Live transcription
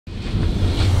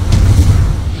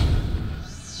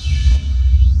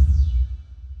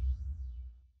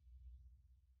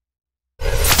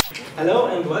Hello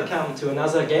and welcome to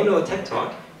another GameDuell Tech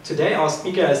Talk. Today our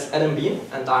speaker is Adam Bean,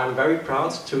 and I'm very proud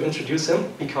to introduce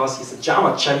him because he's a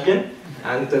Java champion,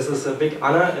 and this is a big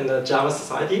honor in the Java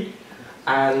society.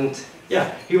 And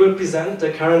yeah, he will present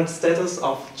the current status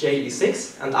of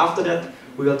JE6, and after that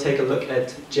we will take a look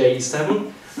at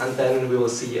JE7, and then we will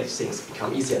see if things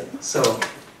become easier. So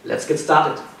let's get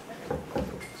started.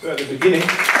 So at the beginning,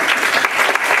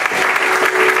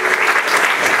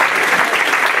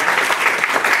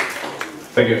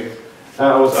 thank you.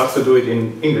 I was asked to do it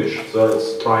in English, so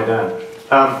let's try that.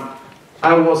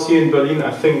 I was here in Berlin,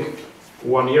 I think,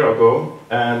 1 year ago,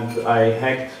 and I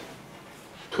hacked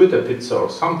Twitter Pizza or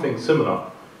something similar.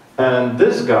 And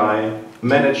this guy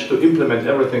managed to implement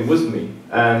everything with me.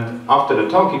 And after the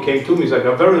talk, he came to me, he's like,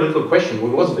 a very little question.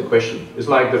 What was the question? It's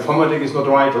like the formatting is not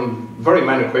right, and very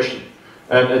minor question.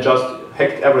 And I just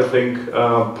hacked everything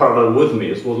parallel with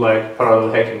me. It was like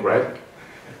parallel hacking, right?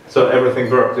 So everything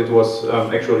worked. It was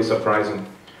actually surprising.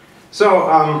 So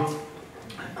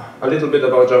a little bit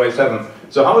about Java 7.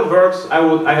 So how it works?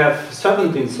 I have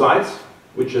 17 slides,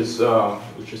 which is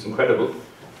incredible,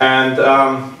 and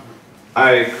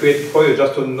I created for you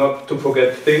just to not to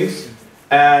forget things.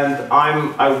 And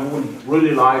I would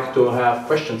really like to have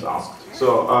questions asked.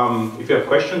 So if you have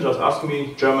questions, just ask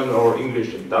me, German or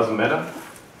English. It doesn't matter.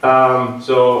 I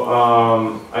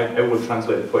will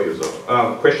translate it for you. So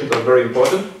questions are very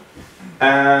important.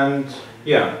 And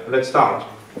yeah, let's start.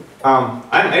 I'm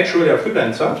actually a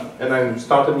freelancer, and I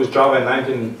started with Java in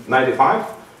 1995.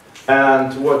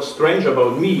 And what's strange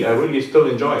about me, I really still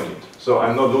enjoying it. So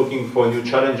I'm not looking for new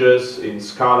challenges in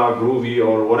Scala, Groovy,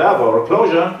 or whatever, or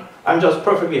Clojure. I'm just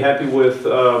perfectly happy with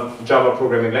Java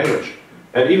programming language.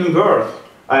 And even worse,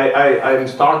 I'm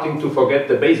starting to forget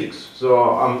the basics.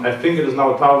 So I think it is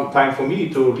now time for me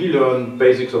to relearn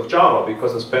basics of Java,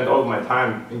 because I spent all my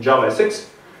time in Java 6.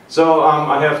 So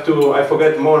I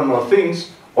forget more and more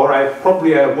things, or I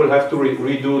will have to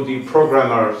redo the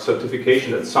programmer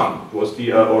certification at Sun. It was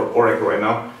the or Oracle right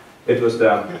now. It was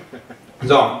the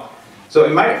so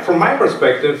from my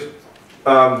perspective,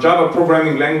 Java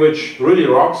programming language really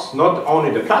rocks not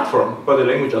only the platform but the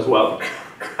language as well.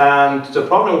 And the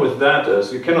problem with that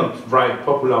is you cannot write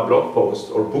popular blog posts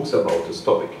or books about this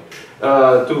topic.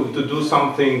 To do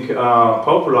something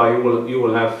popular, you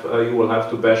will have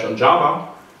to bash on Java.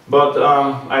 But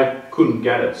I couldn't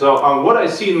get it. So what I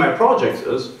see in my projects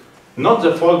is not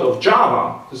the fault of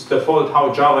Java, it's the fault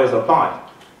how Java is applied.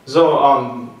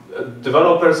 So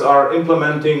developers are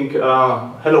implementing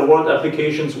Hello World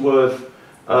applications with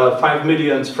 5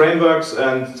 million frameworks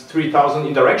and 3,000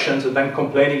 interactions, and then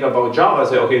complaining about Java.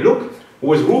 Say, okay, look,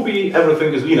 with Ruby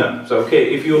everything is linear. So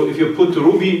okay, if you put to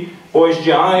Ruby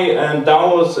OSGI and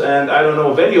DAOs and I don't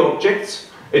know value objects,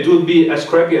 it will be as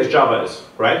crappy as Java is,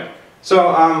 right?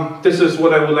 So this is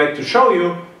what I would like to show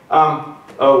you,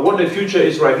 what the future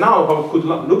is right now, how it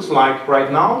looks like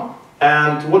right now,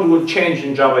 and what will change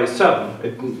in Java 7.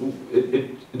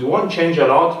 It won't change a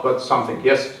lot, but something.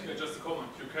 Yes? Yeah, just a comment.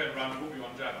 You can run Ruby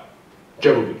on Java.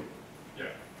 JRuby.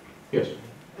 Yeah. Yes.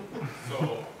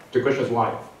 So the question is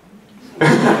why.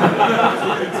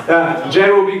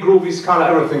 JRuby, Groovy, Scala,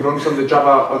 everything runs on the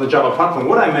Java platform.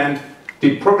 What I meant,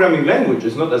 the programming language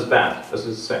is not as bad as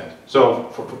it's said.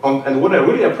 So, and what I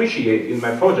really appreciate in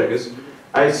my project is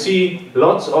I see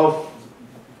lots of,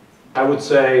 I would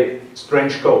say,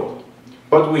 strange code.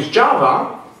 But with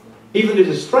Java, even if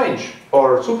it's strange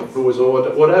or superfluous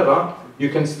or whatever, you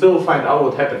can still find out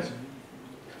what happens.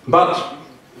 But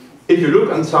if you look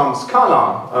on some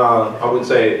Scala, I would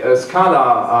say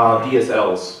Scala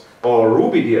DSLs or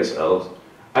Ruby DSLs,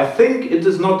 I think it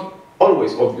is not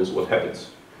always obvious what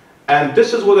happens. And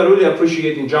this is what I really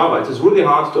appreciate in Java. It is really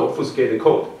hard to obfuscate the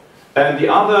code. And the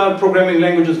other programming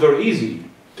language is very easy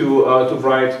to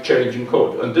write challenging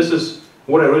code. And this is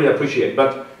what I really appreciate.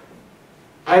 But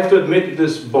I have to admit it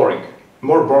is boring.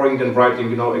 More boring than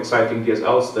writing, exciting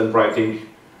DSLs, than writing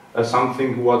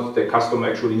something what the customer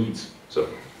actually needs. So,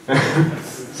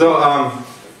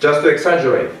 just to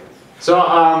exaggerate. So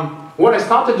what I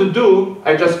started to do,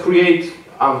 I just create,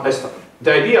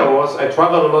 the idea was I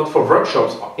travel a lot for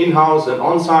workshops, in-house and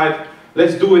on-site.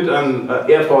 Let's do it on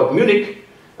airport Munich.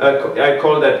 I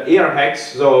call that air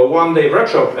hacks. So 1-day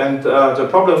workshop, and the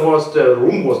problem was the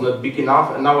room was not big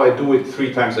enough, and now I do it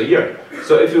 3 times a year.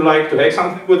 So if you like to hack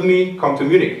something with me, come to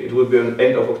Munich. It will be on the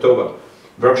end of October.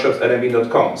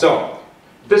 Workshops@mb.com. So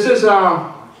this is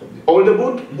older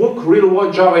book, Real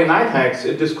World Java Night Hacks.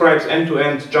 It describes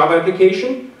end-to-end Java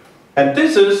application, and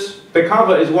this is the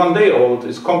cover is 1 day old.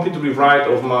 It's complete rewrite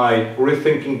of my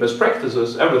rethinking best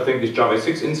practices. Everything is Java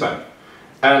 6 inside.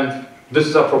 And this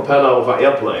is a propeller of an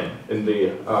airplane in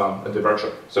the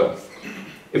workshop. So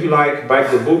If you like, buy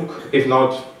the book. If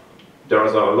not, there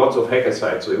are lots of hacker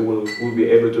sites, so you will be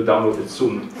able to download it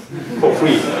soon for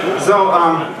free. So,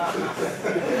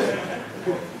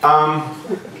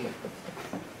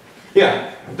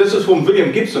 yeah, this is from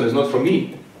William Gibson, it's not from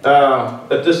me.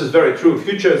 But this is very true.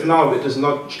 Future is now, it is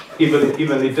not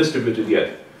evenly distributed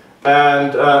yet.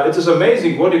 And it is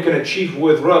amazing what you can achieve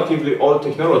with relatively old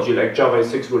technology like Java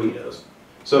 6 really is.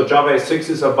 So Java 6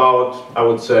 is about, I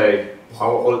would say, how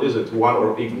old is it? 1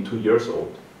 or even 2 years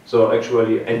old. So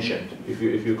actually ancient, if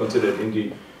you consider it in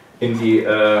the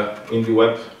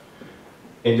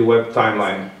web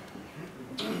timeline.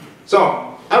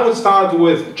 So I would start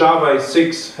with Java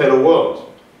 6 Hello World.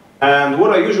 And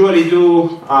what I usually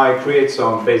do, I create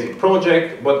some basic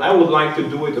project, but I would like to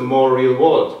do it in more real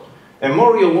world. And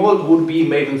more real world would be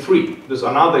Maven 3. There's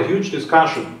another huge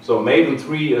discussion. So Maven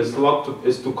 3 is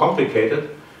too complicated.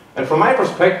 And from my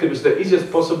perspective, it's the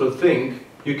easiest possible thing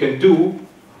you can do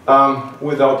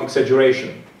without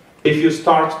exaggeration. If you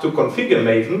start to configure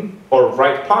Maven or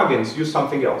write plugins, use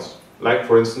something else, like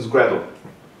for instance Gradle.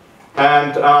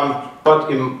 And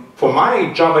for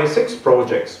my Java 6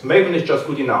 projects, Maven is just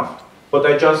good enough, but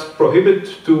I just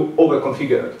prohibit to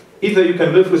overconfigure it. Either you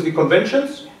can live with the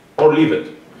conventions or leave it.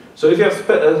 So if you have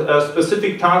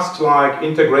specific tasks like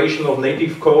integration of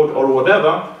native code or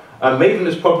whatever, Maven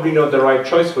is probably not the right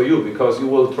choice for you because you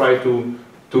will try to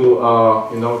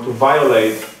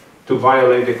violate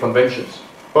the conventions.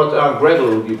 But Gradle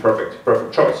will be perfect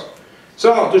choice.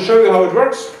 So to show you how it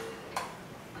works,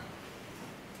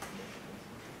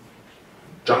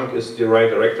 junk is the right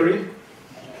directory.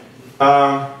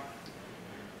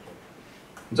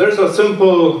 There's a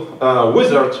simple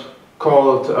wizard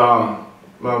called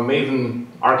Maven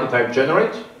archetype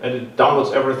generate, and it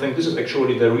downloads everything. This is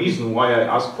actually the reason why I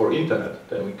asked for internet.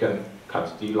 Then we can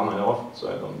cut the line off, so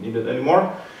I don't need it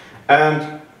anymore.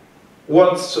 And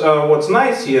what's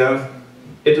nice here,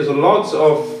 it is lots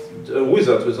of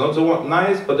wizards. It's not so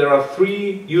nice, but there are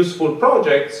 3 useful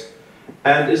projects,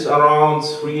 and it's around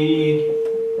 3.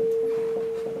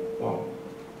 Wow,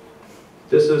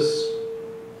 this is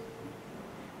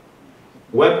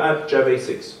web app Java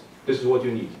 6. This is what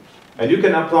you need. And you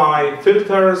can apply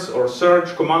filters or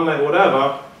search, command line,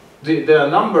 whatever. The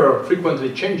number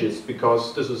frequently changes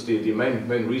because this is the main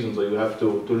reason that you have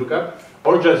to look up.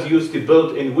 Or just use the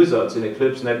built-in wizards in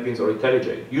Eclipse, NetBeans, or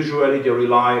IntelliJ. Usually they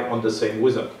rely on the same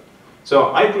wizard.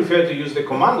 So I prefer to use the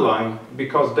command line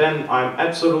because then I'm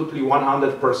absolutely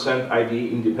 100%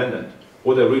 IDE independent,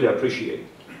 what I really appreciate.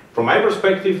 From my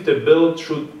perspective, the build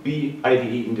should be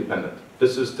IDE independent.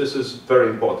 This is very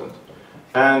important.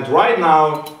 And right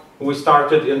now, we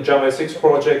started in Java 6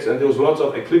 projects and there was lots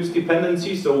of Eclipse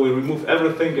dependencies, so we remove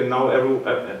everything and now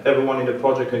everyone in the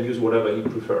project can use whatever he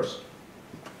prefers.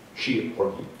 She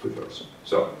or he prefers.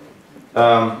 So,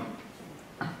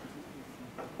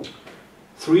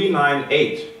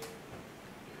 398.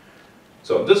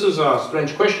 So this is a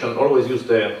strange question, always use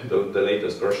the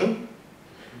latest version.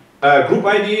 Group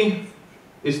ID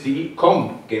is the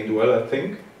TechTalk GameDuell, I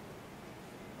think.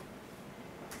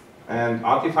 And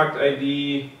artifact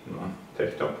ID, no,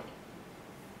 TechTalk.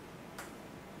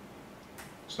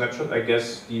 Snapshot, I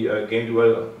guess the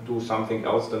GameDuell do something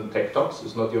else than TechTalks.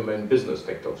 It's not your main business,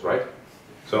 TechTalks, right?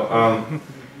 So,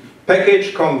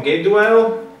 package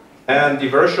GameDuell and the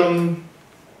version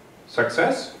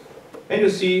success. And you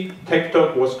see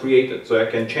TechTalk was created. So I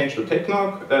can change to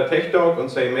TechTalk and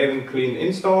say Maven clean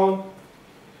install.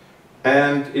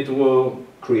 And it will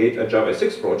create a Java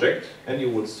 6 project, and you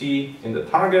will see in the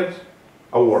target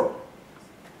a work.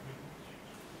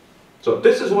 So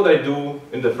this is what I do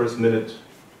in the first minute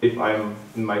if I'm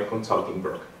in my consulting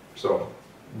work. So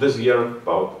this year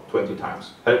about 20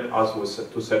 times. Help us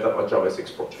to set up a Java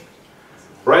 6 project.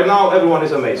 Right now everyone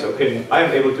is amazed. Okay, I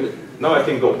am able to, now I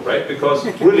can go, right? Because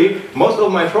really, most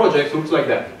of my projects looks like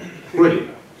that. Really,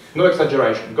 no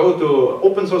exaggeration. Go to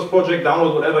open source project,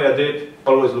 download whatever I did,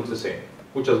 always looks the same,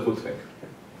 which is a good thing.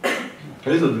 A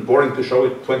little bit boring to show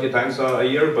it 20 times a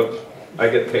year, but I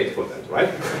get paid for that, right?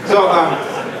 So,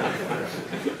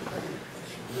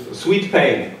 sweet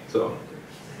pain. So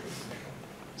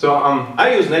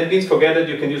I use NetBeans, forget it,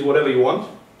 you can use whatever you want.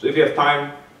 So if you have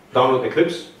time, download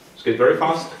Eclipse. It's get very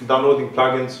fast. Downloading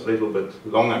plugins, a little bit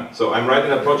longer. So I'm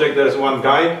writing a project, there's one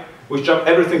guy, which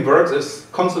everything works, is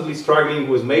constantly struggling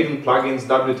with Maven plugins,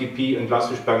 WTP, and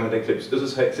Glassfish plugin and Eclipse. This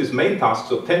is his main task,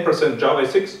 so 10% Java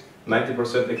 6,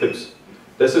 90% Eclipse.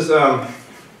 This is not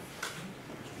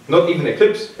even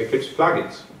Eclipse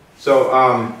plugins. So,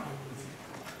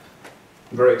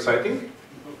 very exciting.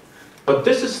 But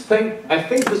this is I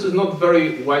think this is not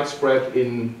very widespread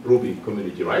in Ruby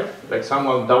community, right? Like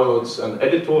someone downloads an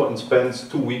editor and spends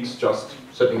 2 weeks just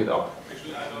setting it up.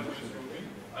 Actually, I don't use Ruby.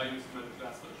 I use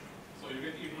Glassfish. So you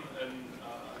get even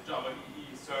a Java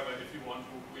EE server if you want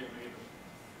to create a Maven.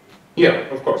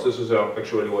 Yeah, of course. This is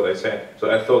actually what I said. So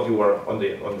I thought you were on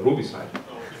the Ruby side. Oh,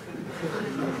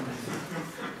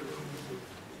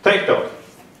 okay. TechTalk.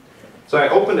 So I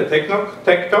open the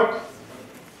TechTalk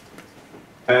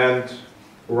and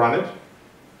run it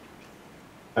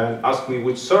and ask me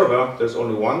which server. There's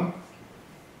only one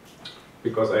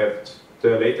because I have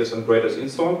the latest and greatest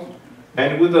installed.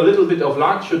 And with a little bit of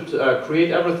luck should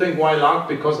create everything. Why luck?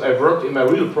 Because I worked in my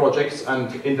real projects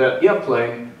and in the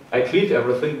airplane I cleaned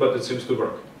everything, but it seems to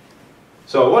work.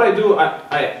 So what I do,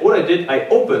 I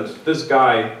opened this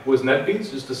guy with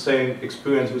NetBeans. It's the same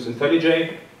experience with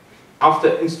IntelliJ. After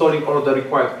installing all the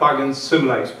required plugins,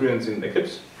 similar experience in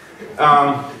Eclipse.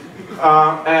 And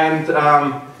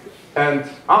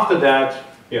after that,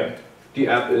 yeah, the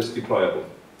app is deployable.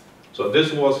 So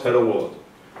this was Hello World.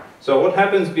 So what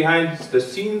happens behind the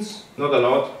scenes? Not a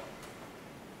lot.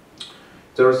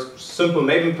 There's simple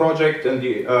Maven project and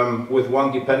with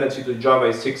one dependency to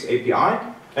Java 6 API.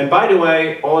 And by the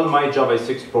way, all my Java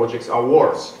 6 projects are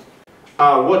wars.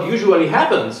 What usually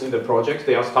happens in the projects,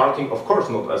 they are starting, of course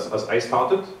not as I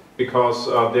started, because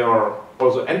they are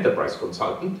also enterprise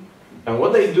consultant. And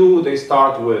what they do, they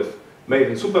start with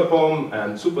Maven Super POM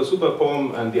and Super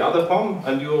POM and the other POM,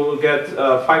 and you will get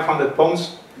 500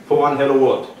 POMs for one Hello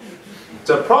World.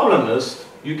 The problem is,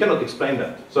 you cannot explain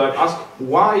that. So I've asked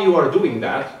why you are doing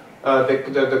that.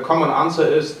 The common answer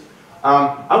is,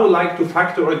 I would like to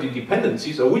factor the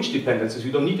dependencies, or which dependencies,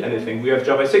 you don't need anything. We have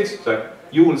Java 6. So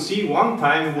you will see one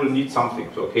time you will need something,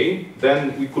 so, okay?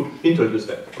 Then we could introduce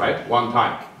that, right? One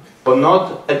time. But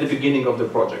not at the beginning of the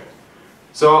project.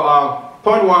 So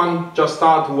point one, just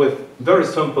start with very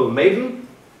simple Maven,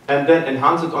 and then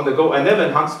enhance it on the go. I never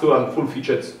enhanced to a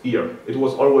full-featured ear. It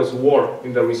was always war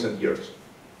in the recent years.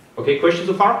 Okay, questions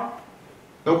so far?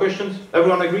 No questions?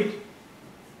 Everyone agreed?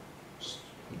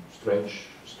 Strange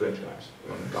guys.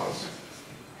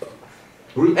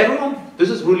 Everyone? This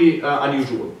is really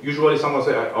unusual. Usually someone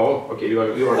say, oh, okay,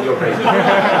 you're crazy.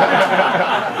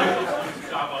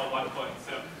 Java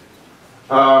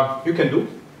 1.7. You can do.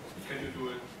 Can you do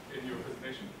it in your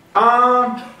presentation?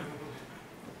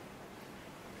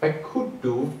 I could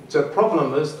do. The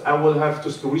problem is I will have to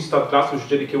restart Glass with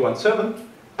JDK 1.7,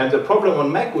 and the problem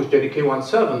on Mac with JDK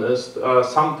 1.7 is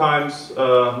sometimes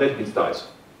NetBeans dies.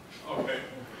 Okay.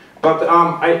 But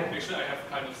Actually, I have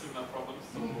kind of similar problems.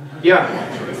 So yeah.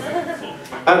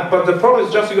 But the problem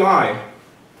is just UI.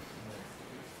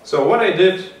 So what I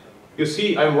did, you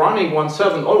see, I'm running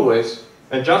 1.7 always,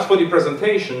 and just for the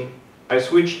presentation, I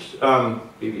switched.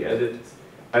 Maybe edit.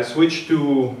 I switched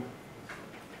to.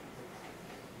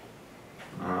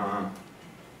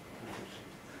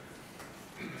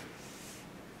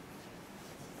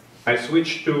 I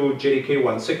switched to JDK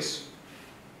 1.6,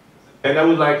 and I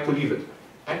would like to leave it.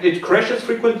 And it crashes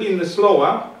frequently in the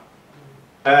slower,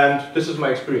 and this is my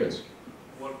experience.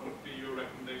 what would be your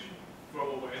recommendation?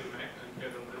 Throw away the Mac and get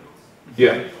on Linux?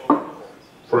 Yeah,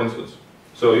 for instance.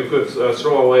 So you could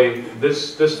throw away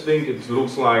this thing. It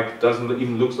looks like, doesn't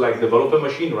even looks like developer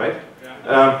machine, right?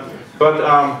 Yeah. But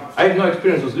I have no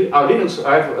experience with Linux.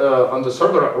 I have on the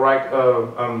server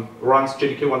runs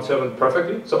JDK 1.7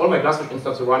 perfectly. So all my Glassfish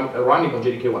instances are running on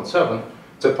JDK 1.7.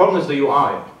 The problem is the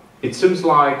UI. It seems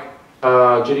like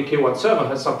JDK 1.7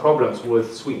 has some problems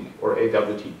with Swing or AWT. So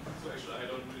actually, I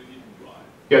don't really need UI.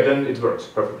 Yeah, then it works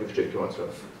perfectly with JDK 1.7.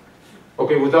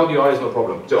 Okay, without the UI is no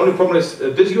problem. The only problem is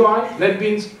this UI,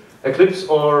 NetBeans, Eclipse,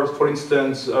 or for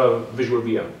instance, Visual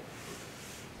VM.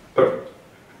 Perfect.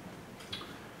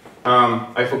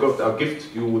 I forgot a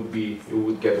gift. You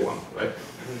would get one, right?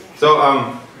 So,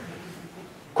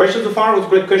 question so far was a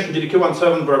great question. JDK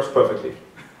 1.7 works perfectly,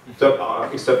 so,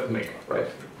 except Maker, right?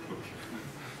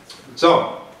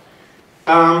 So,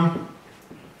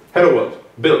 hello world,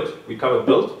 build. We covered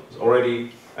build. It's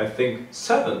already, I think,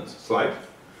 7th slide.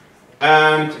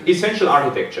 And essential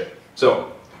architecture.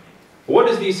 So, what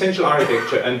is the essential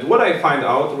architecture? And what I find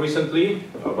out recently,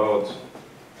 about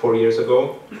 4 years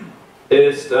ago,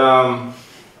 is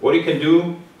what you can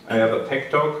do. I have a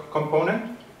TechTalk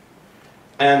component.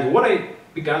 And what I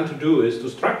began to do is to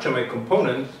structure my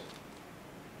component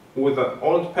with an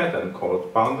old pattern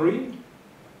called boundary,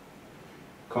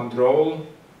 control,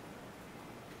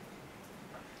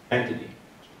 entity.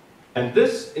 And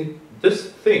this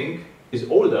thing is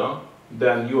older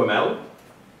than UML,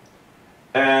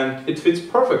 and it fits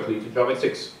perfectly to Java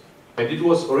 6. And it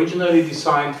was originally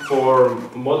designed for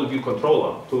model view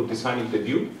controller to designing the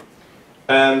view.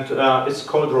 And it's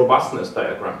called robustness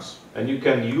diagrams. And you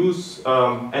can use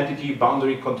entity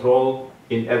boundary control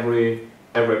in every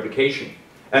application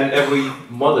and every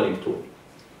modeling tool.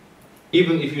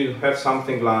 Even if you have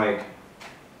something like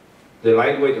the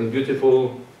lightweight and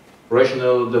beautiful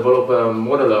rational developer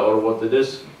modeler or what it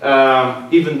is,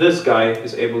 even this guy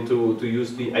is able to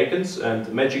use the icons and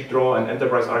Magic Draw and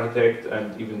Enterprise Architect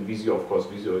and even Visio, of course.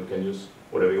 Visio you can use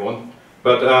whatever you want.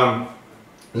 But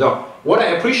no, what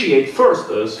I appreciate first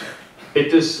is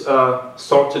it is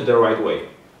sorted the right way.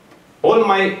 All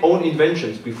my own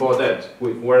inventions before that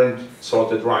weren't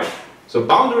sorted right. So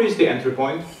boundary is the entry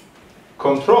point,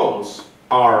 controls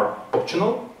are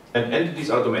optional, and entities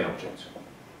are domain objects.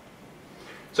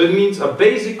 So it means a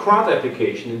basic CRUD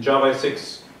application in Java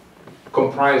 6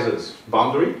 comprises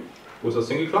boundary with a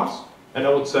single class, and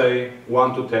I would say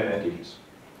 1 to 10 entities.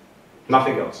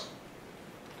 Nothing else.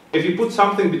 If you put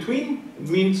something between, it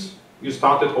means you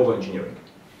started over-engineering.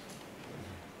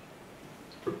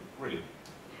 Really.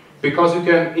 Because you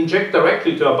can inject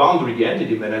directly to a boundary the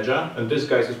entity manager, and this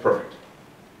guy is perfect.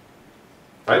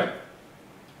 Right?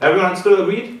 Everyone still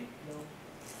agreed? No.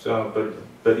 So,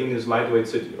 Berlin is lightweight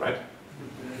city, right?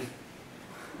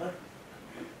 But,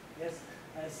 yes,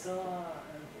 I saw...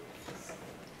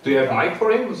 Do you have a mic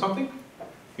for him or something?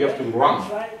 You have to run.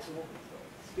 Try to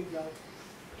speak loud.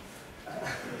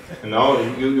 No,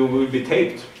 you will be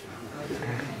taped.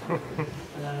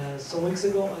 Some weeks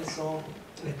ago I saw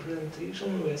a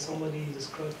presentation where somebody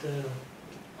described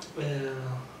the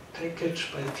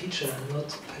package by feature and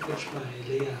not package by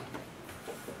layer.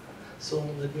 So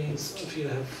that means if you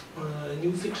have a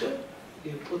new feature,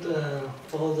 you put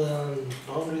all the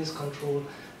boundaries control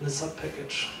in a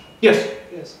sub-package. Yes.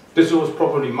 Yes. This was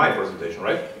probably my presentation,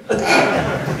 right?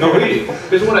 No, really.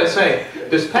 This is what I say.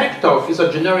 This TechTalk is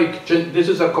a generic, this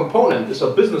is a component, it's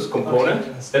a business component,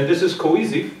 okay, and this is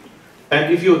cohesive.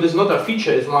 And if this is not a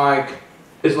feature, it's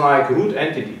like root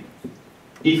entity.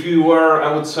 If you were,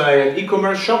 I would say, an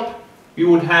e-commerce shop, you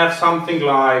would have something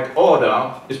like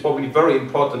order is probably a very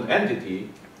important entity,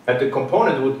 and the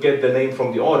component would get the name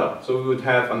from the order. So we would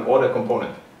have an order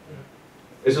component.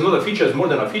 It's not a feature, it's more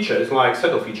than a feature, it's like a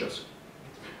set of features.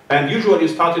 And usually you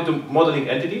started to modeling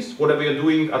entities, whatever you're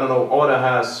doing, I don't know, order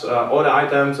has order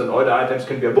items, and order items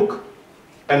can be a book.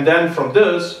 And then from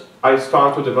this, I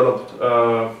start to develop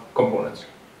components.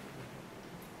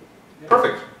 Yeah.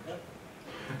 Perfect. Yeah.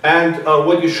 And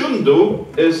what you shouldn't do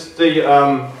is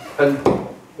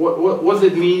what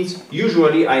it means,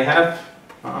 usually I have,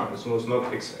 this was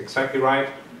not exactly right,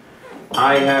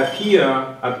 I have here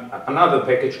another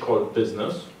package called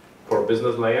business for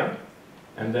business layer,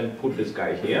 and then put this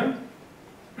guy here,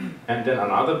 and then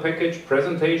another package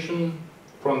presentation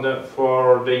for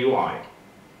the UI.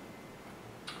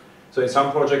 So in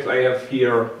some projects I have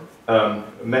here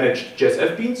managed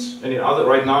JSF beans, and in other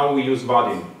right now we use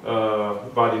Vaadin,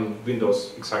 Vaadin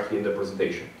Windows exactly in the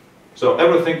presentation. So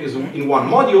everything is in one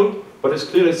module, but it's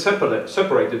clearly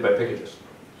separated by packages.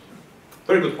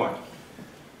 Very good point.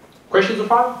 Questions so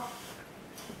far?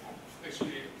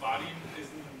 Actually, Vaadin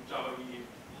isn't Java EE,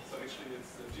 so actually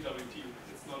it's GWT.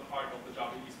 It's not part of the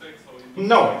Java EE stack, so you need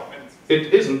no,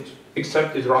 it isn't,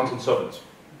 except it runs in servers.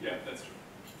 Yeah, that's true.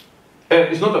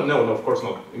 It's not no, of course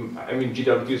not. I mean,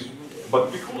 GWT is, but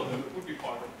it would be cool if it would be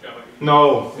part of Java EE.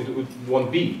 No, it won't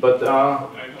be. But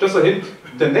just a hint: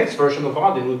 the next version of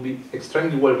Vaadin will be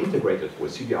extremely well integrated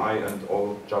with CDI and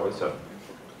all Java 7.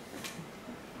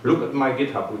 Look at my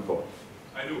GitHub report.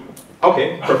 I do.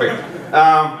 Okay, perfect.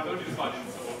 I don't use Vaadin,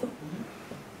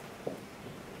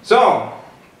 so,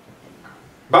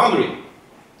 boundary.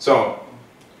 So,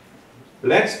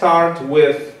 let's start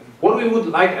with what we would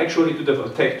like actually to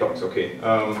develop. TechTalks, okay,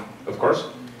 of course.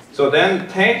 So then,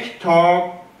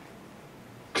 TechTalks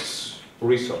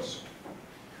resource.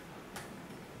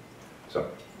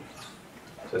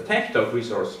 So TechTalk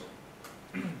resource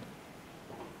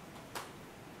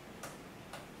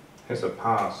has a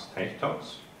path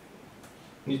TechTalks,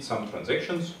 needs some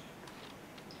transactions.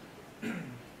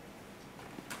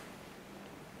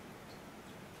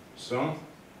 So,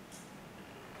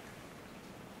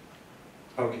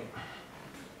 okay.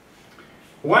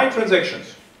 Why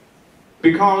transactions?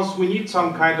 Because we need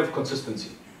some kind of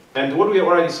consistency. And what we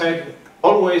already said,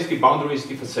 always the boundary is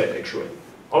the facet actually.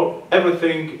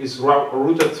 Everything is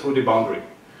routed through the boundary.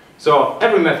 So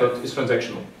every method is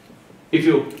transactional. If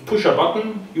you push a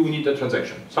button, you need a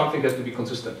transaction. Something has to be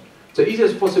consistent. The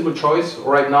easiest possible choice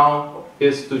right now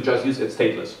is to just use it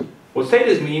stateless. What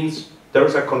stateless means, there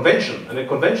is a convention, and the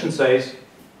convention says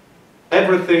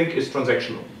everything is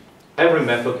transactional. Every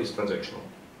method is transactional.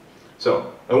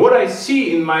 So, and what I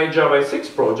see in my Java 6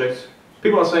 projects,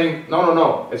 people are saying, no, no,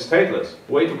 no, it's stateless,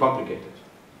 way too complicated.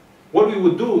 What we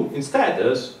would do instead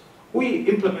is, we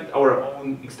implement our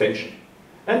own extension.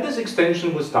 And this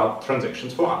extension will start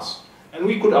transactions for us. And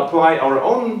we could apply our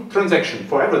own transaction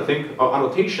for everything, or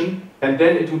annotation, and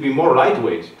then it would be more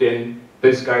lightweight than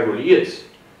this guy really is.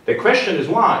 The question is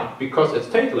why? Because it's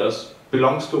stateless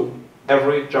belongs to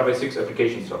every Java 6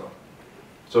 application server.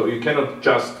 So you cannot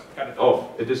just cut it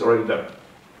off, it is already there.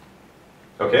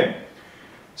 Okay?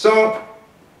 So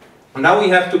now we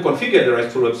have to configure the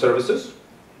RESTful web services.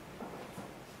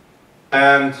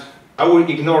 And I will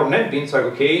ignore NetBeans, like,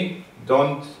 okay,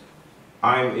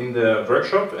 I'm in the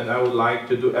workshop and I would like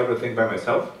to do everything by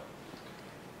myself.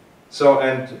 So,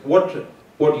 and what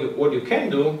you can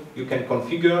do, you can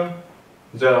configure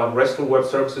the RESTful web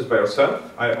services by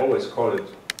yourself. I always call it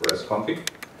REST config.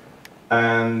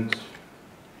 And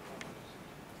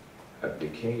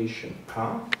application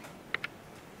path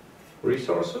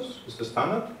resources is the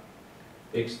standard.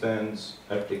 Extends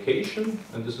application,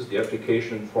 and this is the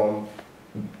application from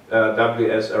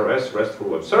WSRS, RESTful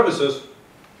web services.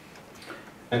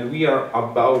 And we are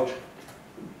about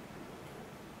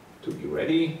to be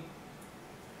ready.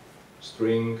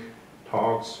 String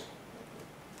talks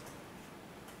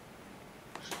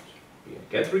be a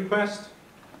GET request.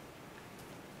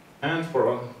 And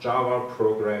for a Java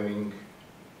programming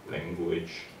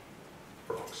language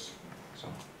procs. So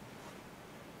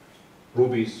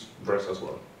Ruby's verse as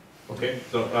well. Okay,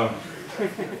 so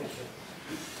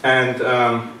and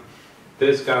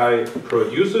this guy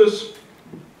produces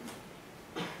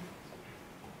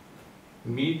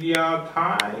media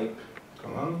type.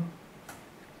 Come on.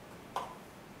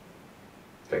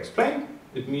 To explain,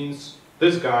 it means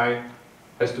this guy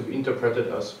has to be interpreted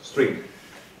as string.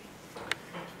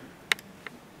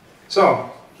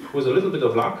 So, with a little bit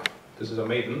of luck, this is a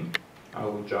maiden, I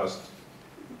will just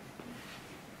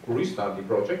restart the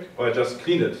project, or I just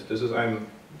clean it. This is,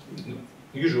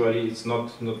 usually it's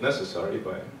not necessary,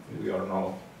 but we are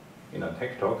now in a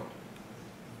tech talk.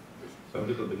 So I'm a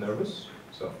little bit nervous.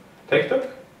 So, TechTalk,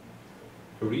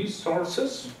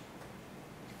 resources,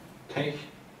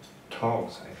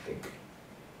 TechTalks, I think.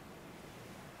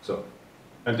 So,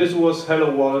 and this was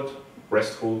Hello World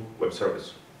RESTful web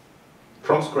service.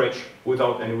 From scratch,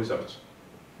 without any results.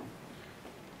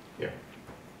 Yeah.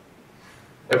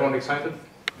 Everyone excited?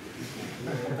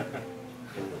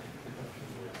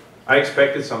 I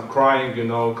expected some crying, you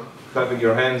know, clapping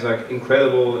your hands like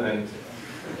incredible, and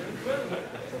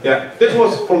yeah, this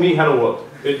was for me Hello World.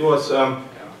 It was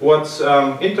what's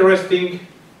interesting,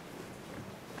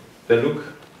 the look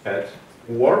at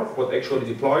war, what actually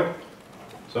deployed.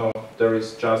 So there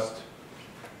is just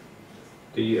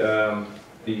the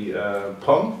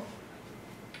POM,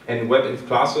 and web-inf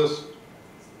classes,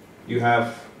 you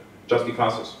have just the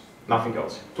classes, nothing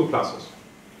else. 2 classes.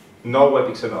 No web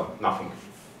XML, nothing.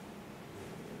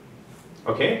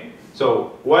 Okay?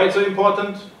 So why it's so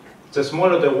important? The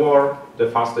smaller the war,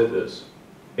 the faster it is.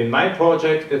 In my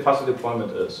project, the faster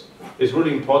deployment is. It's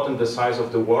really important the size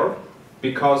of the war,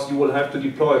 because you will have to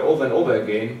deploy over and over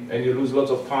again, and you lose lots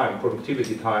of time,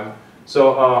 productivity time.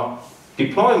 So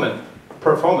deployment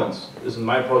performance is in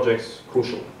my projects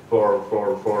crucial for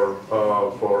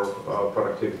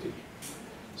productivity.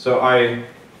 So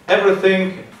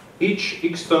everything, each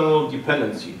external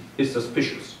dependency is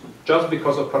suspicious just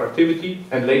because of productivity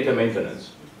and later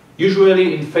maintenance.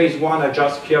 Usually in phase 1 I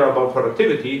just care about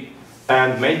productivity,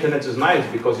 and maintenance is nice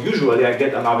because usually I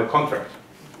get another contract.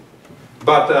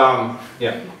 But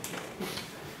yeah.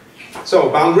 So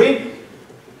boundary,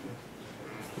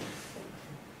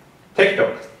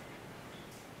 TechTalk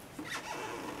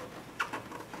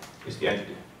is the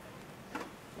entity.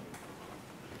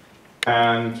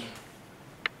 And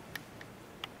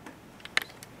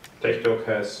TechTalk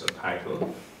has a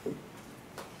title.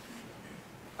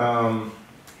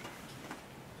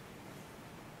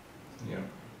 Yeah.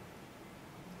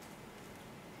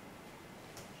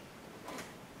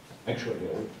 Actually,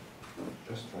 I'll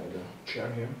just try the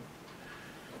chair here.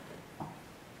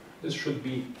 This should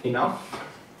be enough.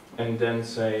 And then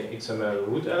say XML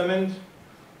root element,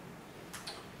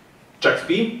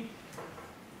 JAX-B,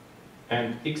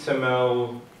 and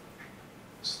XML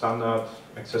standard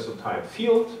accessor type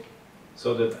field,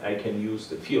 so that I can use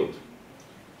the field.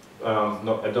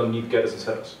 No, I don't need getters and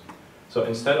setters. So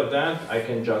instead of that, I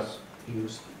can just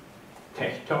use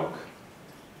TechTalk,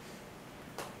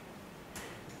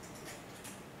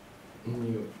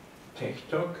 new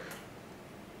TechTalk,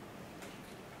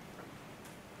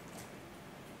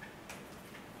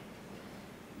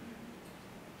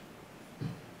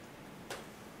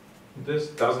 this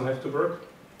doesn't have to work.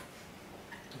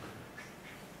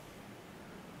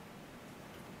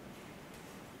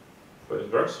 but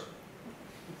it works.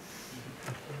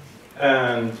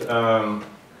 And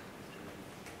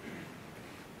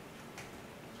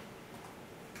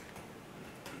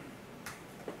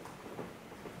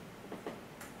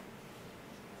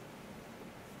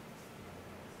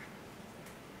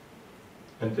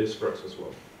this works as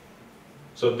well.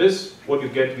 So this, what you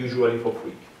get usually for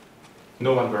free.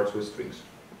 No one works with strings.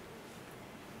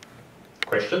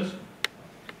 Questions?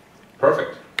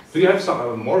 Perfect. Do you have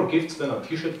some more gifts than a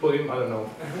t-shirt for him? I don't know.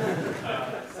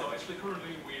 So actually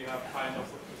currently we have kind of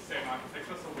the same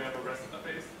architecture, so we have a REST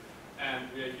interface and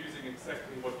we are using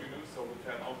exactly what you do, so we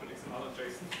can output XML and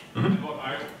JSON. And what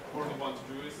I currently want to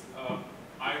do is,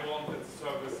 I want that the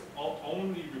service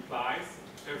only replies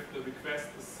if the request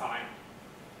is signed.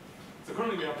 So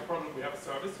currently we have a problem, we have a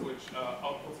service which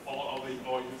outputs all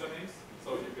our usernames.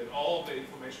 So you get all the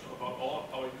information about all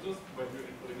our users when you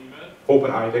input an email.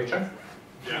 Open architecture.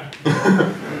 Yeah,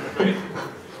 great.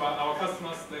 But our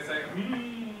customers, they say,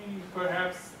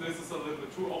 perhaps this is a little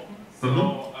bit too open. So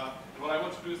what I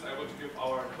want to do is I want to give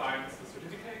our clients a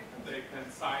certificate, and they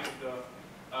can sign the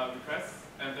request,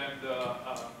 and then the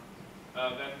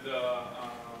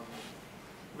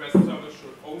REST service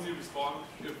should only respond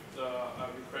if the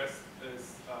request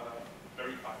is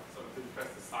verified. So if the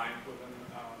request is signed within.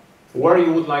 Where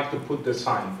you would like to put the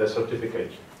sign, the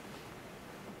certificate?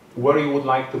 Where you would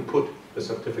like to put the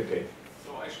certificate?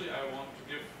 So actually I want to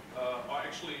give,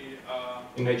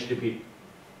 in HTTP?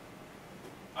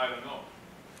 I don't know.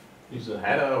 Use a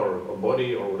header or a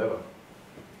body or whatever.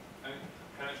 And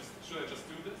should I just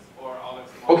do this, or I'll let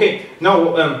someone? Okay,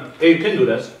 no, you can do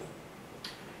this.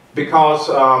 Because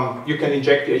you can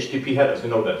inject the HTTP headers, you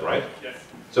know that, right? Yes.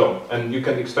 So, and you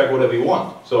can extract whatever you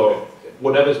want. So,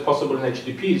 whatever is possible in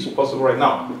HTTP is possible right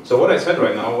now. So what I said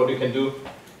right now, what you can do,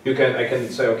 I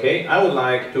can say, okay, I would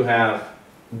like to have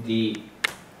the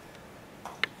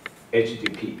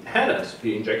HTTP headers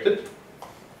be injected.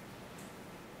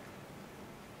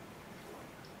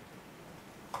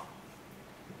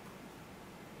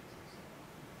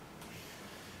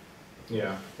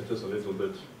 Yeah, it is a little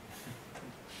bit,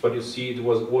 but you see it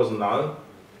was null.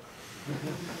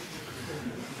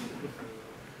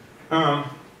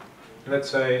 Let's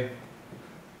say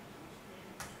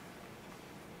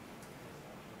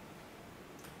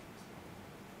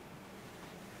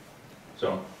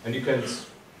so, and you can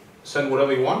send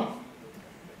whatever you want.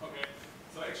 Okay,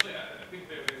 so actually I think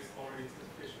there is already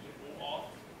specification in OAuth.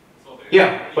 So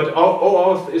yeah, but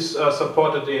OAuth is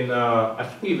supported in I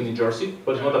think even in Jersey,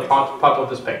 but it's not a part of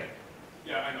the spec.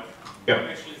 Yeah, I know. Yeah. But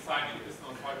actually signing is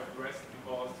not part of REST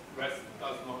because REST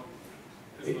is not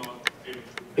able to.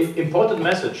 Important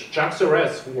message,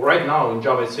 JAX-RS right now in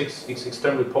Java 6 is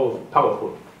extremely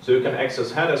powerful. So you can access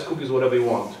headers, cookies, whatever you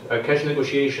want. Cache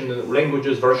negotiation,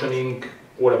 languages, versioning,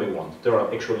 whatever you want. There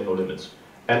are actually no limits.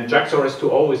 And JAX-RS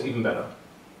 2.0 is even better.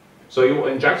 So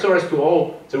in JAX-RS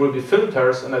 2.0, there will be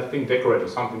filters and I think decorate or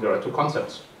something. There are two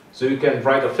concepts. So you can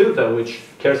write a filter which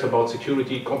cares about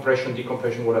security, compression,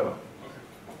 decompression, whatever.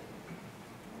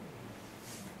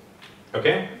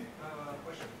 Okay?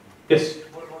 Question. Yes?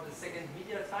 What about the second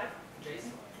media type,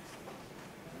 JSON?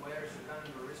 Where should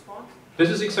I respond? This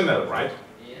is XML, right?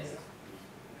 Yes.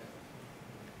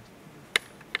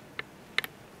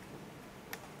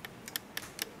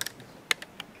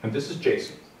 And this is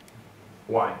JSON.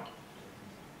 Why?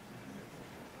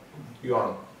 You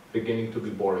are beginning to be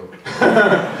boring.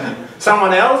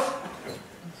 Someone else?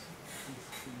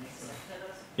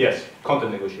 Yes,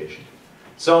 content negotiation.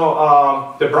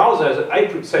 So the browser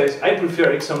says I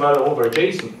prefer XML over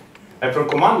JSON. And from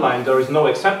command line, there is no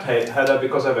accept header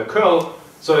because I have a curl,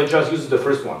 so it just uses the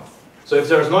first one. So if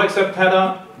there is no accept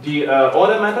header, the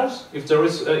order matters. If there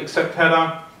is accept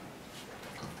header,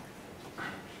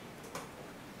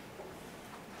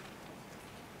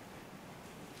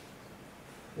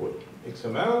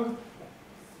 XML,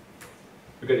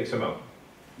 you get XML.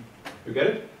 You get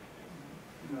it?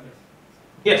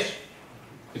 Yes,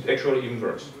 it actually even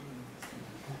works.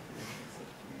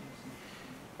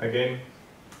 Again,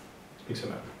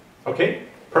 XML. Okay,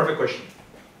 perfect question.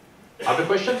 Other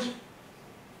questions?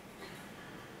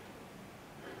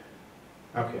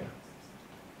 Okay.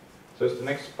 So it's the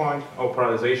next point,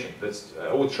 parallelization.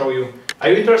 I would show you. Are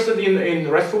you interested in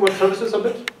RESTful web services a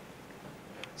bit?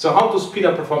 So how to speed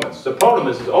up performance? The problem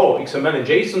is XML and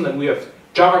JSON, and we have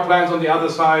Java clients on the other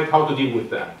side, how to deal with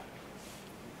that.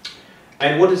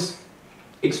 And what is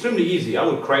extremely easy, I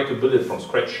would try to build it from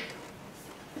scratch.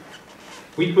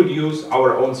 We could use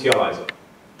our own serializer.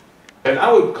 And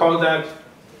I would call that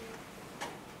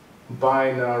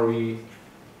binary.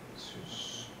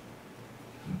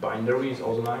 Binary is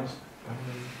also nice.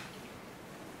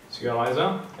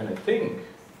 serializer, and I think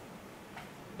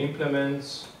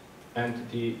implements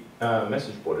entity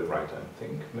message body writer. I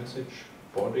think message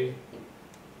body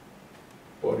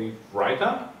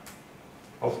writer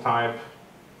of type.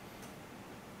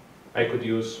 I could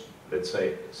use, let's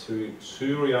say,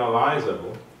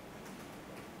 serializable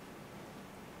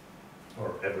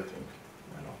or everything.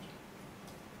 Why not?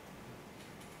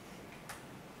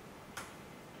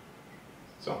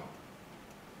 So,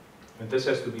 and this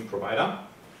has to be provider.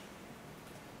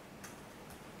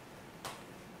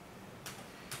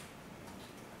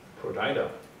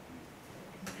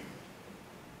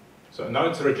 So now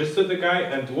it's registered the guy,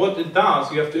 and what it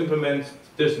does, you have to implement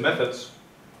these methods.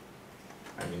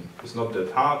 I mean, it's not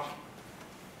that hard.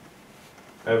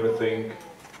 Everything,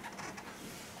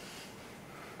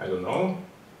 I don't know.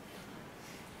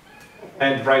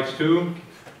 And write to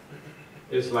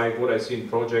is like what I see in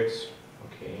projects.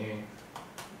 Okay.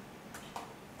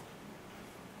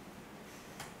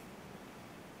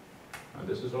 And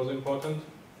this is also important.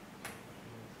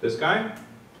 This guy.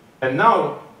 And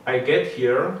now I get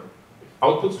here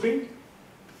output stream,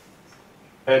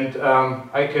 and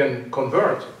I can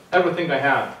convert everything I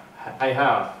have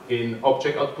in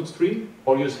object output stream,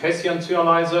 or use Hessian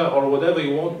serializer or whatever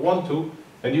you want to,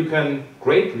 and you can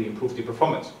greatly improve the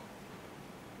performance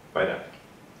by that.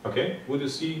 Okay, would you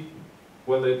see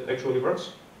whether it actually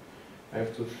works? I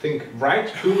have to think.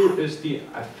 Write to is the,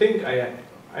 I think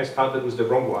I started with the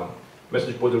wrong one.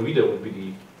 Message body reader would be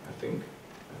the, I think.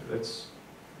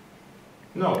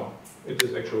 No, it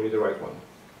is actually the right one.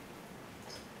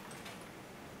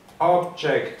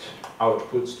 Object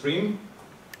output stream,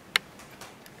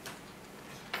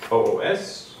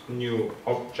 OOS, new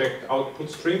object output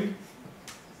stream.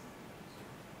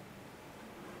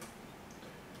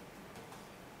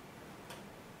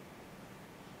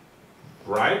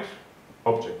 Right,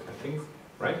 object, I think,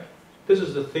 right? This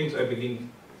is the things I begin,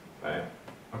 okay,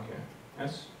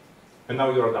 yes. And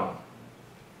now you are done.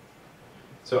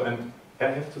 So, and I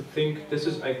have to think, this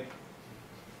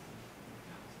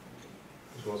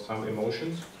was some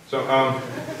emotions. So,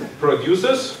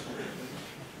 produces.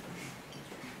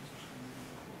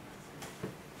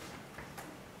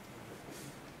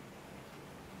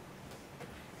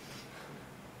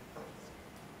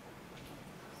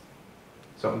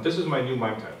 So, this is my new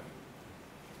MIME type.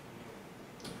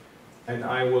 And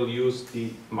I will use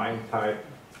the MIME type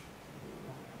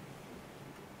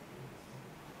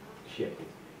here.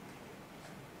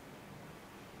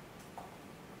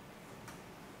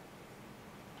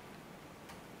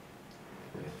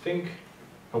 I think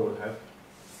I will have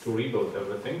to rebuild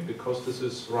everything because this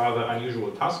is rather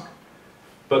unusual task.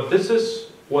 But this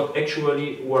is what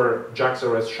actually where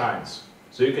JAX-RS shines.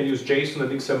 So you can use JSON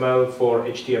and XML for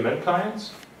HTML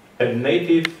clients and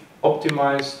native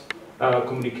optimized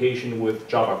communication with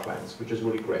Java clients, which is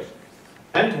really great.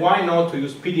 And why not to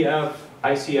use PDF,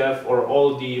 ICF, or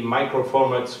all the micro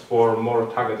formats for more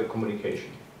targeted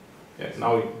communication? Yeah,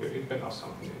 now you can ask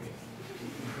something.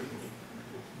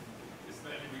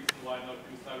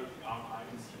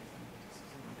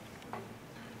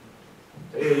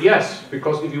 Yes,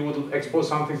 because if you would expose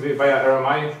something via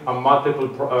RMI, multiple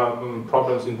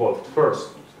problems involved. First,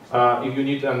 if you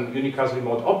need a unicast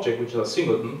remote object, which is a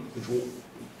singleton, which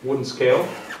wouldn't scale,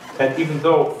 and even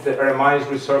though the RMI is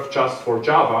reserved just for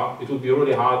Java, it would be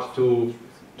really hard to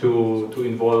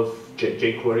involve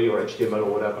jQuery or HTML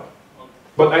or whatever.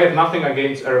 But I have nothing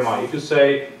against RMI. If you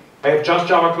say, I have just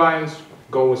Java clients,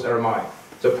 go with RMI.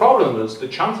 The problem is, the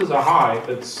chances are high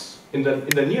that in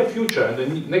the near future, in the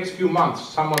next few months,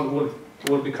 someone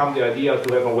will become the idea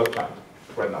to have a web client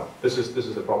right now. This is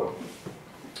the problem.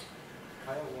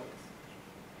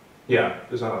 Yeah,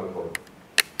 this is another problem.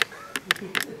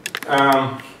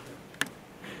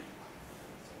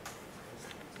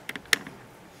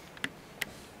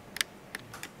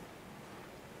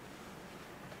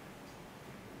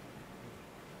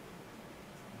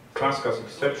 Class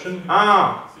exception.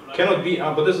 Cannot be,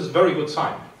 but this is very good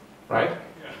sign, right?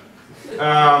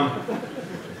 I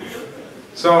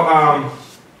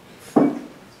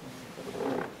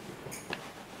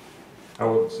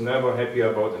was never happy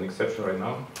about an exception right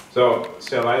now. So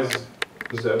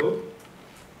serializable.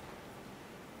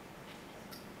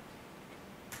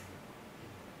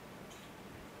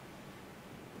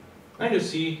 And you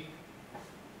see,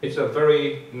 it's a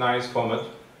very nice format.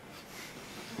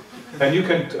 And you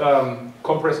can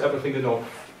compress everything you know.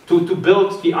 To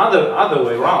build the other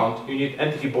way around, you need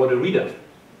entity body reader.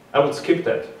 I would skip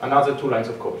that. Another 2 lines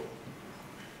of code.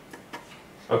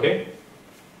 Okay?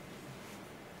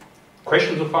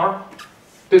 Question so far?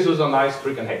 This was a nice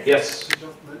trick and hack. Yes? You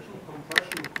just mentioned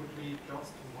compression. Could we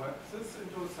just work this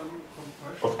into a some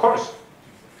compression? Of course.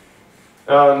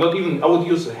 Not even, I would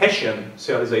use Hessian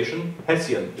serialization.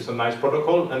 Hessian is a nice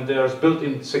protocol, and there's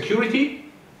built-in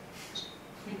security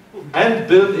and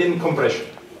built-in compression.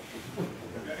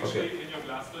 Actually, in your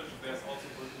Glassfish, there's also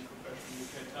built-in compression. You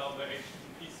can tell the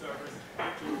HTTP service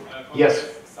to compress Yes.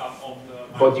 some of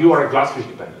the... But you are Glassfish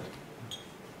dependent.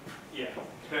 Yeah.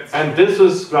 That's And this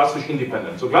is Glassfish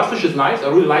independent. So Glassfish is nice, I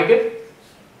really like it,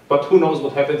 but who knows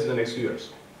what happens in the next few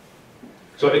years.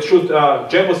 So it should,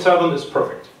 Java 7 is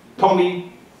perfect.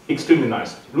 Tommy, extremely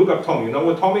nice. Look up Tommy. You know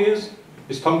what Tommy is?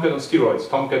 It's Tomcat on steroids.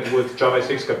 Tomcat with Java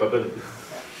 6 capability.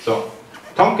 So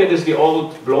Tomcat is the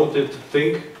old bloated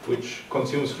thing which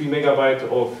consumes 3 megabytes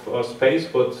of space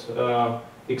but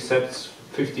accepts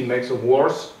 50 megs of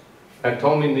wars. And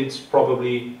Tommy needs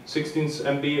probably 16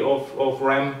 MB of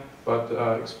RAM but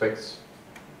expects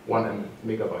 1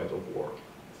 megabyte of war.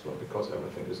 So because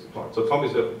everything is deployed. So Tommy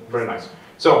is very nice.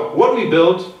 So what we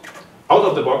built out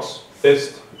of the box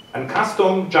is a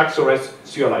custom JAX-OS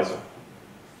serializer.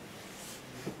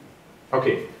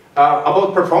 Okay,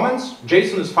 about performance,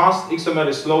 JSON is fast, XML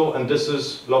is slow, and this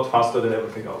is a lot faster than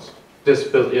everything else. This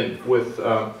built in with,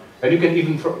 and you can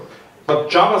even, but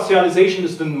Java serialization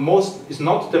is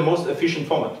not the most efficient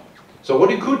format. So what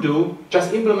you could do,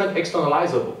 just implement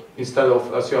externalizable instead of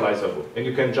serializable, and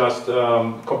you can just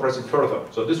compress it further.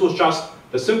 So this was just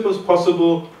the simplest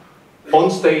possible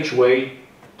on-stage way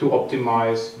to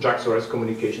optimize JAX-OS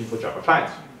communication for Java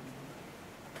clients.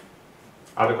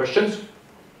 Other questions?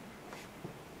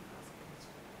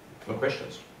 No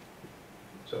questions.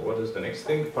 So what is the next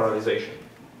thing? Parallelization.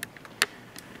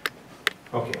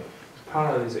 Okay,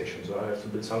 parallelization. So I have to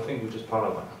build something which is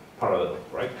parallel,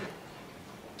 right?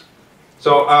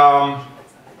 So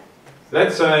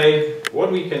let's say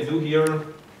what we can do here.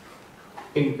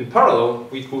 In parallel,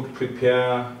 we could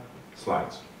prepare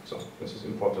slides. So this is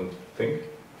an important thing.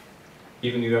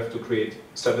 Even you have to create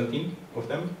 17 of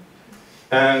them.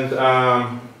 And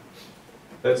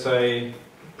let's say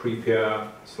prepare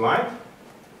slide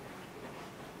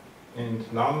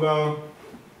and number,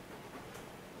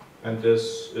 and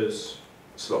this is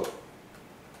slow.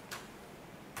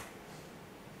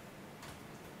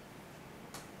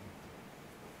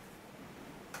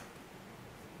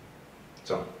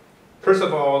 So first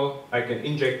of all, I can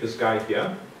inject this guy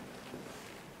here.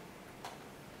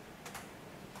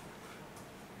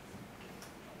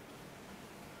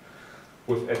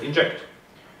 With add inject.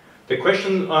 The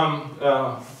question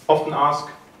often asked,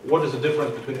 what is the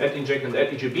difference between add inject and add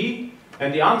EGB?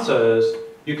 And the answer is,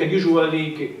 you can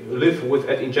usually live with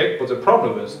add inject, but the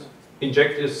problem is,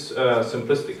 inject is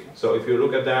simplistic. So if you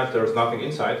look at that, there's nothing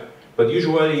inside. But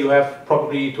usually you have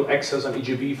probably to access an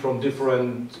EGB from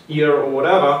different ear or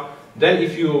whatever. Then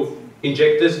if you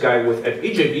inject this guy with add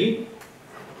EGB,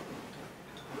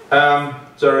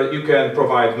 so you can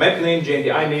provide map name,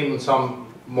 JNDI name, and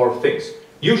some more things.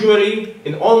 Usually,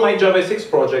 in all my Java 6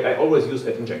 project, I always use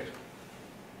add inject.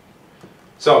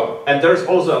 So, and there's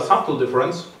also a subtle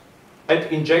difference.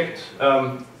 Add inject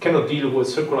cannot deal with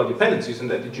circular dependencies,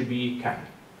 and add EGB can.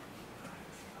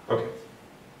 Okay.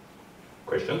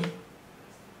 Questions?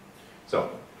 So,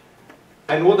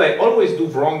 and what I always do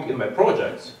wrong in my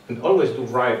projects, and always do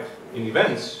right in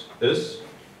events, is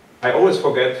I always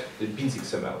forget the beans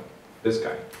XML, this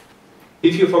guy.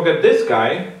 If you forget this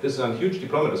guy, this is a huge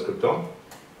deployment descriptor.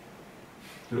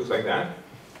 It looks like that.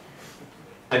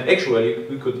 And actually,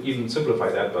 we could even simplify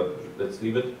that, but let's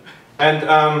leave it. And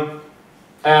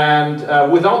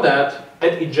without that,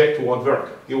 add eject won't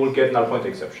work. You will get null pointer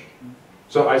exception.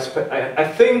 So I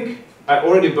think I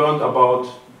already burned about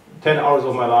 10 hours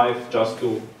of my life just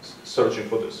to searching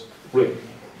for this, really.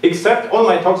 Except all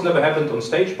my talks never happened on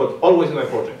stage, but always in my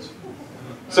projects.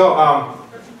 So,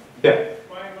 yeah.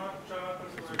 Why not Java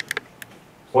conversion?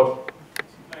 What?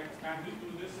 Like, can we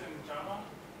do this in Java?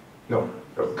 No,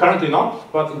 currently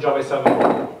not, but in Java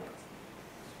 7.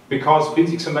 Because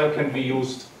beans XML can be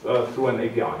used through an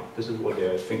API. This is what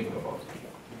they're thinking about.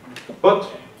 But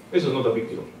this is not a big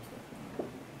deal.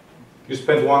 You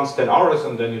spend once 10 hours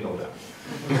and then you know that.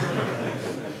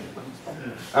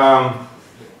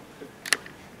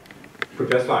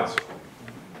 Prepare slides.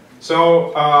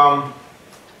 So,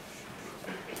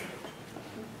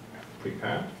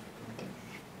 prepare.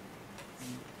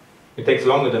 It takes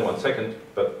longer than 1 second,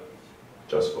 but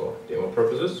just for demo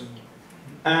purposes.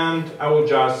 And I will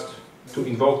just, to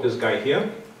invoke this guy here,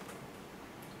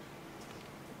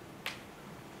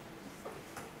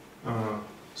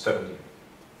 70.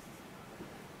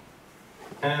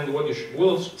 And what you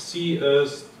will see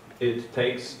is it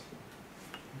takes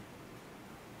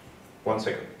 1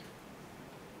 second.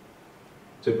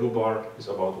 The blue bar is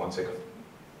about 1 second.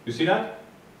 You see that?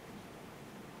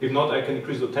 If not, I can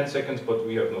increase to 10 seconds, but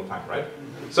we have no time, right?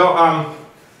 So,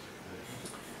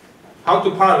 how to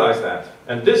parallelize that?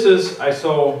 And this is, I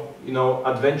saw,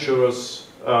 adventurous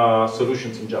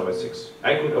solutions in Java 6.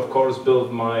 I could, of course,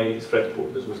 build my thread pool.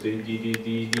 This was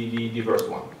the worst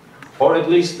one. Or at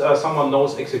least someone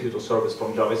knows executor service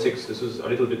from Java 6. This is a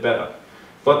little bit better.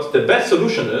 But the best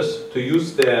solution is to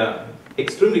use their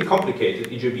extremely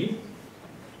complicated EJB.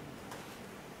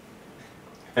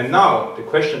 And now the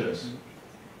question is,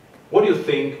 what do you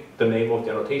think the name of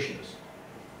the annotation is?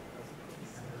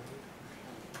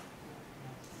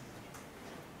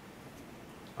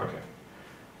 Okay.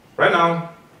 Right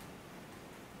now,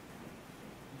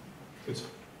 it's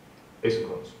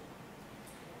asynchronous.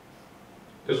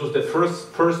 This was the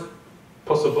first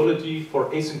possibility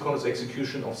for asynchronous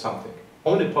execution of something.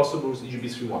 Only possible with EJB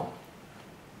 3.1.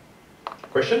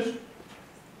 Questions?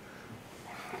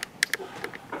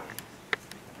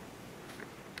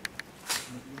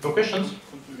 No questions?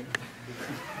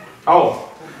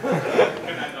 Oh. Can I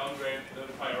downgrade the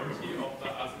priority of the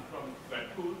asynchronous thread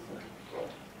pools?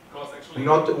 Because actually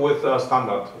Not with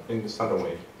standard, in the standard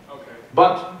way. okay.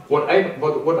 But what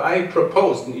I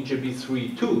proposed in EJB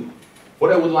 3.2,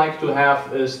 what I would like to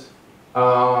have is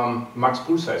max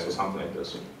pool size or something like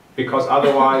this. Because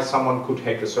otherwise someone could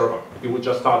hack the server. You would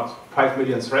just start 5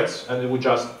 million threads and the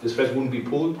threads wouldn't be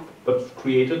pooled, but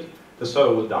created, the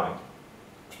server will die.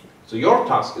 So your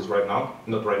task is right now,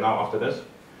 not right now after this,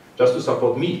 just to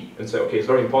support me and say, okay, it's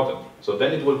very important. So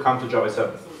then it will come to Java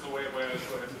 7. So where do I have to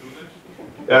do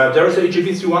that? There is a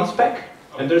EJB 3.1 spec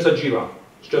and there's a Jira.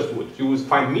 It's just wood. You will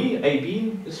find me,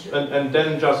 AB, and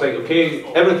then just say, okay,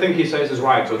 everything he says is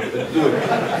right, so do it. Educated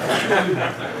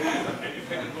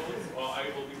votes, or I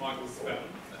will be marked as spam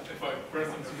if I press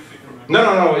on something from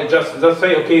No. Just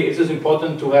say, okay, it is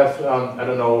important to have, I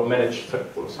don't know, managed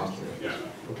thread pool or something. Yeah.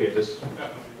 Okay, this. Yeah.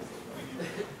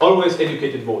 Always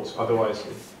educated votes, otherwise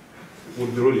it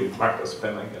would be really marked as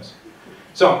spam, I guess.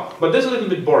 So, but this is a little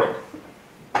bit boring,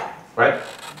 right?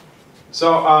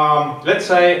 So, let's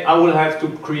say I will have to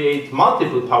create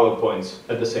multiple PowerPoints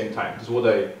at the same time. This is what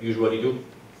I usually do,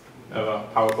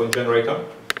 PowerPoint generator.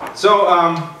 So,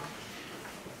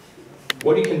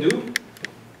 what you can do,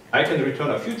 I can return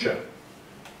a future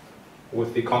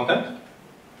with the content.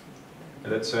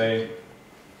 And let's say,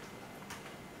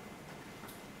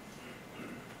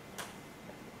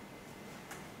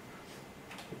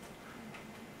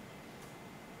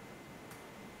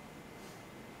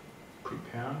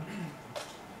 prepare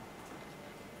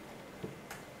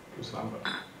this number.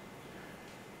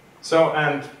 So,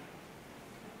 and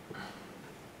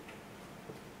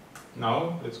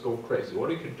now let's go crazy. What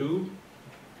we could do,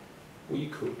 we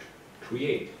could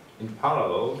create in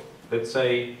parallel, let's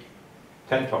say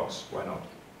 10 talks, why not?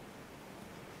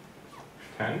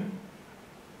 10.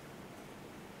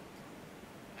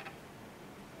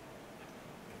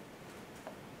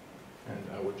 And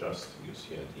I would just use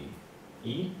here the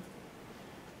E.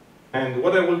 And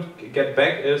what I will get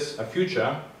back is a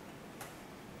future,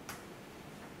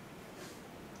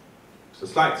 the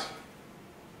slides.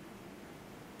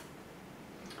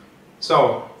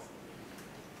 So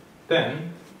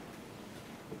then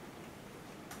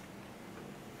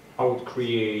I would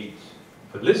create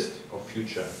a list of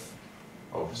future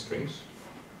of strings.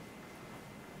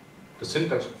 The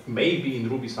syntax may be in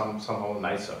Ruby somehow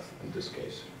nicer in this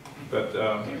case, but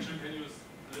Actually, can use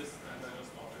list and then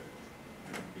just object.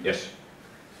 yes,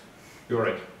 you're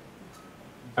right.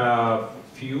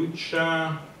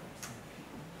 Future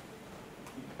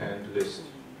and list.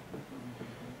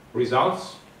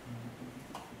 Results.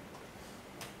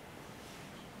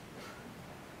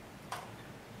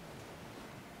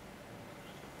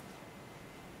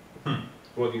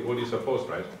 What do you suppose,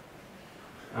 right?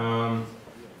 Why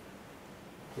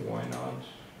not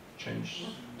change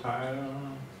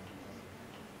style?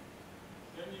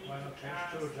 Why not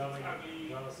change to Java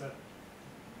 7?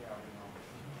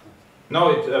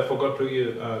 No, it forgot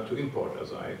to import,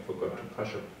 as I forgot to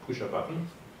push a button.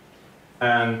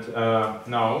 And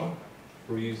now,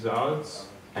 results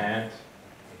and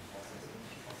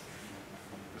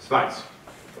slides.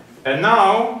 And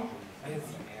now,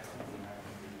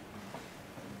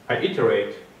 I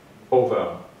iterate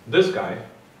over this guy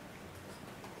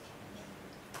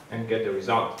and get the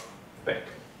result back.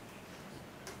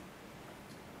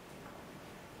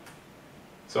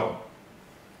 So,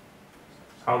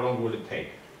 how long will it take?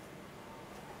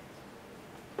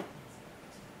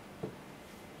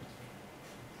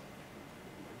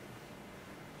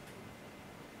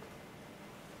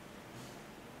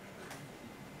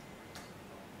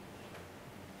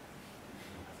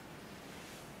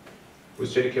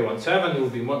 With JDK 1.7 it will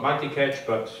be multi-catch,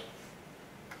 but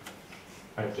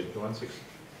 5.216.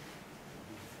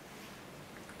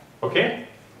 Okay.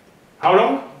 How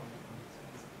long?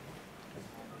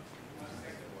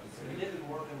 A little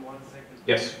more than 1 second.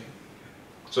 Yes.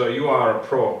 So you are a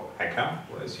pro hacker,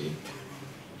 what I see.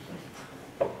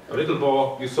 A little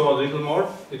more, you saw a little more.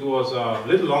 It was a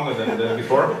little longer than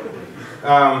before.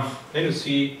 Then you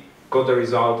see, got the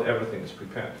result, everything is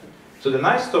prepared. So the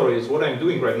nice story is what I'm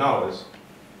doing right now is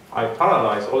I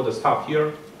parallelize all the stuff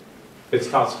here. It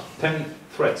starts 10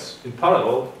 threads in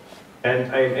parallel,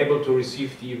 and I am able to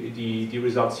receive the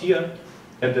results here.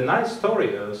 And the nice story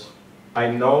is I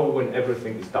know when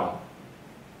everything is done.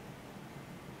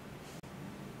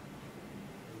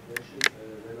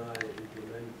 When I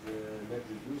implement the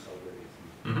MapReduce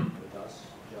algorithm, does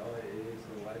Java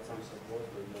provide some support,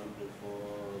 for example, for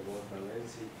load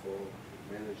balancing, for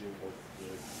managing of the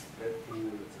thread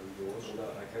pools and those, or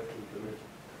I have to implement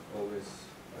always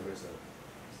by myself?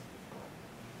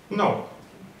 No.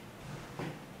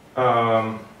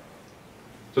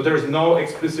 So there is no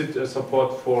explicit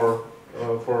support for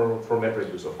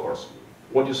MapReduce, of course.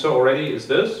 What you saw already is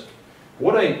this.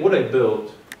 What I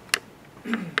built.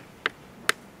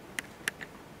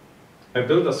 I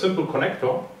built a simple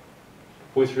connector,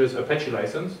 which is Apache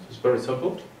license. It's very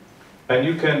simple, and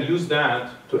you can use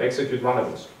that to execute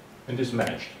runnables, and it's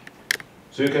managed.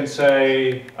 So you can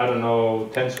say, I don't know,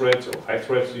 10 threads or 5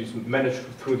 threads. You manage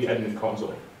through the admin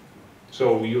console.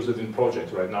 So we use it in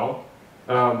projects right now.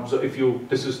 So if you,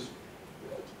 this is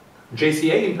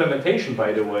JCA implementation,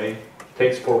 by the way,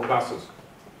 takes 4 classes.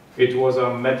 It was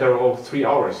a matter of 3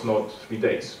 hours, not 3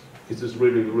 days. This is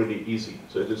really, really easy.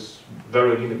 So it is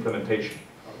very lean implementation.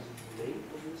 How is the name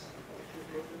of this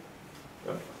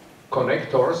project?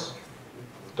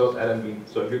 Connectors.adambean.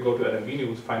 So if you go to Adam Bean, you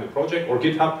will find the project, or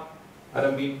GitHub,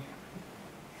 Adam Bean.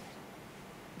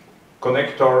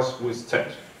 Connectors with Z.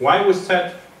 Why with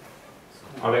Z?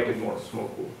 I like it more small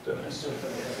cool than S.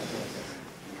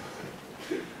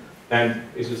 And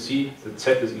as you see, the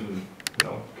Z is even,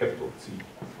 capital Z.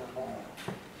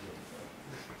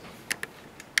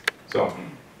 So,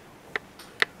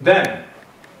 then,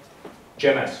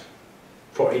 JMS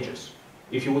for ages.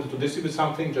 If you wanted to distribute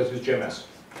something, just use JMS.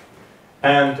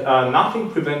 And nothing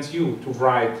prevents you to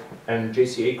write an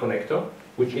JCA connector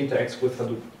which interacts with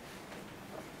Hadoop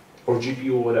or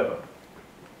GPU or whatever.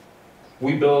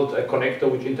 We built a connector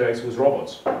which interacts with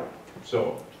robots,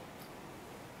 so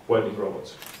welding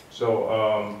robots,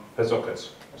 so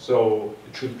sockets. So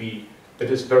it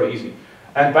is very easy.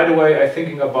 And by the way, I'm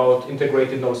thinking about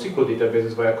integrating NoSQL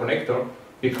databases via connector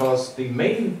because the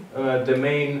main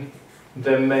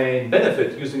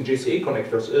benefit using JCA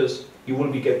connectors is you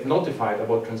will get notified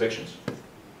about transactions.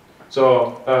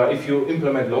 So if you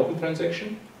implement local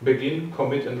transaction, begin,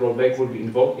 commit, and rollback will be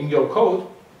invoked in your code.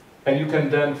 And you can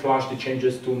then flush the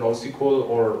changes to NoSQL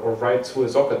or write through a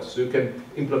socket. So you can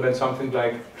implement something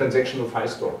like transactional file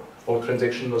store, or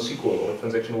transactional NoSQL, or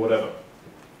transactional whatever.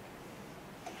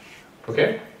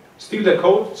 Okay? Still the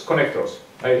code is connectors.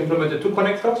 I implemented 2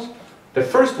 connectors. The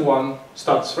first one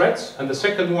starts threads, and the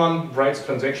second one writes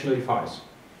transactional files.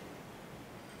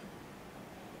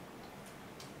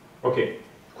 Okay.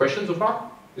 Questions so far?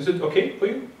 Is it okay for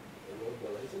you? Load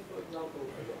balancing, for example,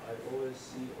 I always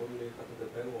see only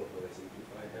HTTP load balancing. If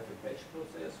I have a batch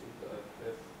process, I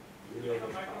have millions of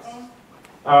tasks.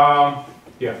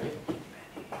 Yeah.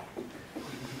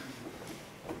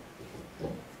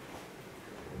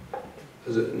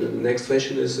 The next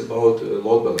question is about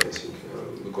load balancing,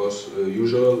 because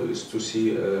usual is to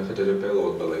see HTTP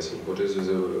load balancing. What is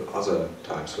the other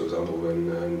types? For example,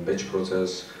 when a batch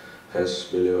process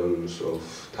has millions of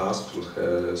tasks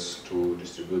and has to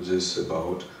distribute this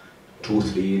about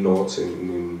 2-3 nodes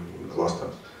in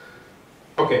clusters.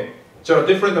 Okay. So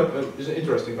different, this is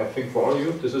interesting, I think, for all of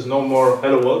you. This is no more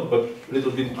hello world, but a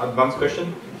little bit advanced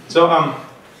question. So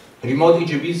remote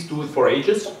EGBs do it for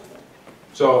ages.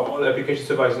 So all application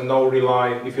servers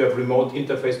rely, if you have remote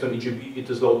interface to an EGB, it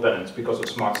is load balanced because of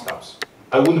smart stubs.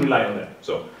 I wouldn't rely on that.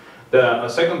 So the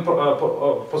second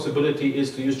possibility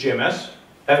is to use GMS.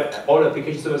 All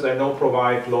application servers I know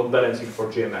provide load balancing for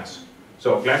GMS.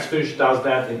 So Glassfish does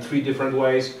that in 3 different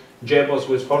ways. JBoss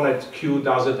with HornetQ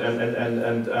does it,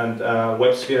 and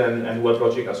WebSphere and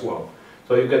WebLogic as well.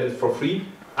 So you get it for free.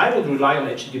 I would rely on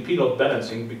HTTP load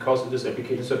balancing because it is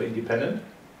application server independent.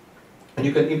 And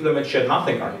you can implement shared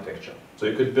nothing architecture. So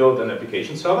you could build an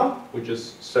application server, which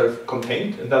is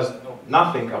self-contained and does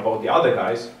nothing about the other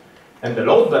guys. And the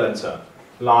load balancer,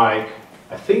 like,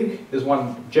 I think there's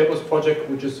one JBoss project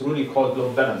which is really called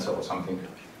load balancer or something.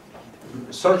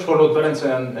 Search for load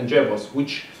balancer and JBoss,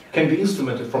 which can be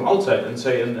instrumented from outside and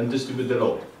say and distribute the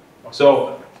load.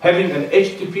 So having an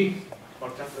HTTP More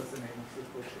clusters is the name of the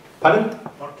project. Pardon?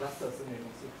 More clusters is the name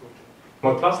of the project.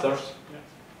 Mod clusters.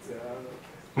 Yeah.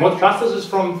 Mod clusters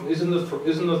isn't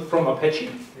it from Apache?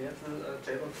 Yeah,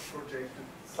 the JBoss project.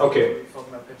 Okay. From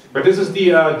Apache. But this is the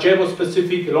JBoss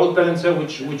specific load balancer,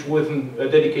 which with a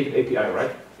dedicated API,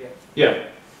 right? Yeah. Yeah.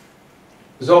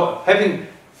 So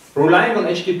relying on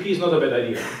HTTP is not a bad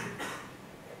idea.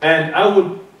 And I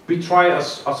would try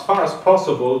as far as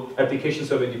possible application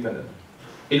server independent.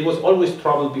 It was always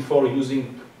trouble before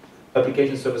using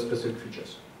application server specific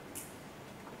features.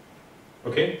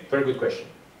 Okay, very good question.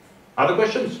 Other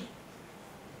questions?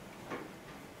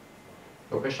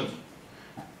 No questions.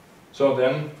 So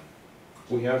then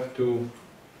we have to,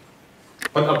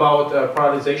 what about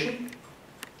parallelization?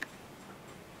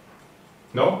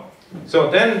 No? So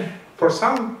then for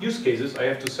some use cases I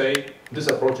have to say this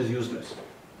approach is useless.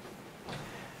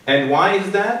 And why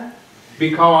is that?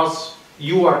 Because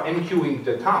you are enqueuing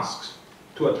the tasks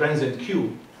to a transient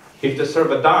queue. If the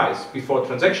server dies before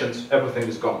transactions, everything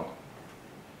is gone.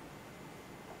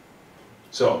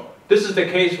 So this is the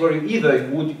case where you either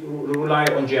would rely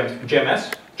on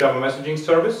JMS, Java Messaging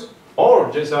Service,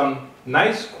 or just a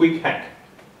nice quick hack.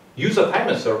 Use a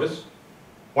timer service,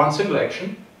 one single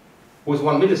action, with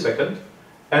 1 millisecond.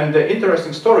 And the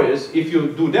interesting story is, if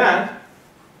you do that,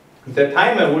 the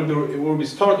timer will be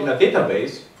stored in a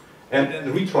database and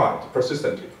then retried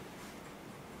persistently.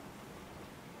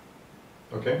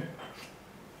 Okay?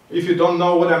 If you don't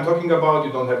know what I'm talking about,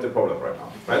 you don't have the problem right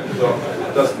now, right?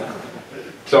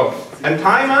 And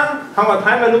timer, how a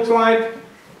timer looks like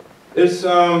is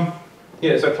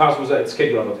it's a class with a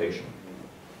scheduler notation.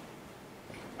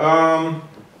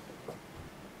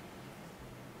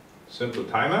 Simple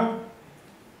timer.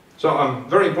 So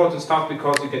very important stuff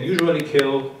because you can usually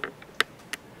kill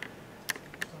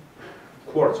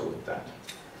quartz with that.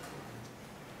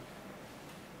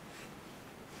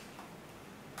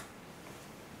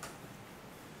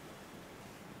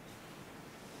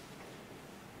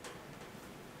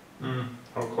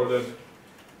 I'll call it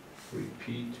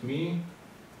repeat me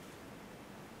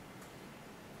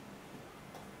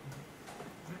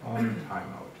on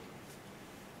timeout.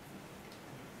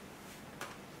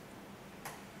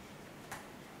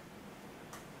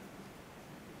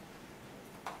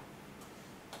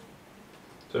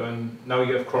 So now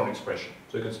you have cron expression,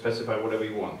 so you can specify whatever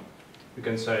you want. You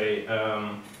can say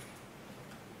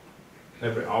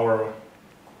every hour.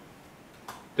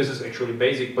 This is actually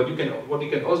basic, but what you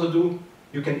can also do,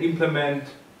 you can implement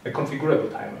a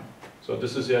configurable timer. So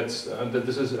this is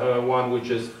one which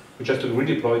has to be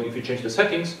redeployed. If you change the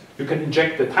settings, you can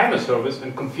inject the timer service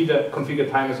and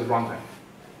configure timers at runtime.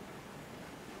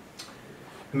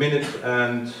 Minute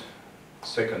and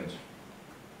second.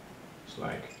 It's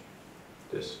like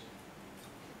this.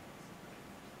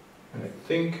 And I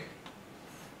think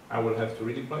I will have to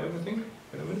redeploy everything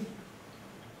in a minute.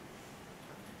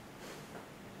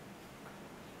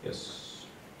 Yes.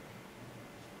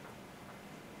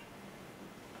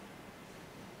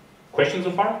 Questions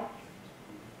so far?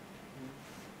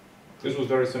 This was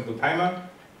very simple timer.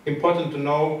 Important to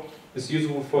know, it's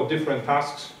useful for different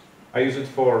tasks. I use it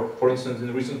for instance,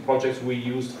 in recent projects we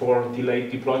used for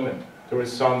delayed deployment. There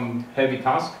is some heavy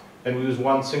task, and we use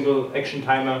one single action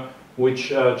timer which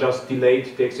just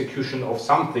delayed the execution of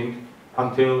something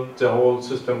until the whole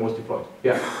system was deployed.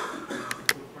 Yeah.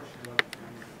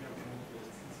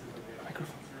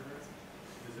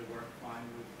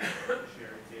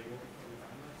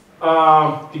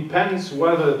 Depends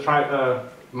whether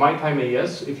my timer,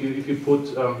 yes. If you put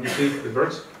you see it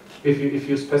works. If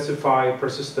you specify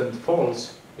persistent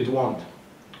false, it won't.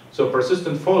 So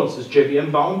persistent false is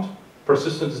JVM bound.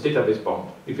 Persistent is database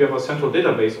bound. If you have a central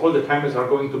database, all the timers are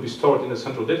going to be stored in a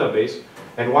central database,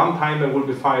 and one timer will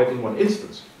be fired in one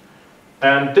instance.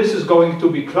 And this is going to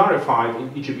be clarified in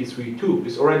EGB 3.2.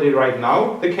 It's already right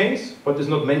now the case, but it's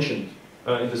not mentioned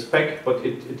in the spec, but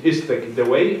it is the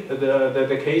way,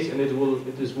 the case, and it will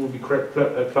be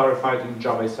clarified in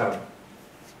Java 7.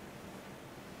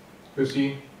 You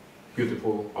see,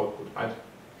 beautiful output, right?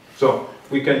 So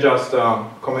we can just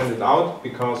comment it out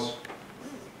because.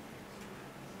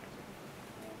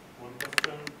 One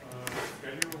question: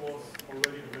 schedule was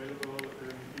already available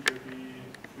in EGB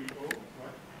 3.0,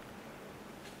 right?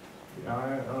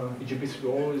 Yeah, EGB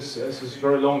 3.0 is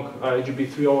very long. EGB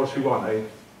 3.0 or 3.1.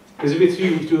 EGB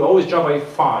 3.0 is Java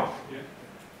 5. Yeah.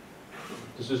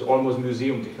 This is almost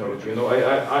museum technology. You know,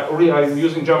 I'm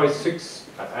using Java 6.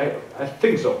 I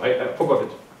think so. I forgot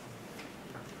it.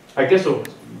 I guess so.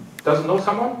 Doesn't know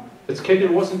someone? That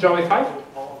schedule was in Java 5?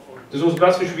 This was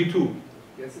Glassfish v2.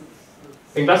 Yes,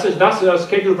 In Glassfish, does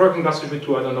schedule work in Glassfish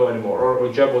v2? I don't know anymore.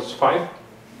 Or Java was 5?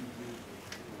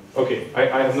 Okay,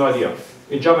 I have no idea.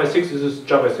 In Java 6, this is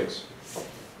Java 6.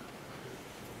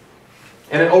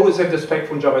 And I always have the spec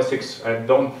from Java 6. I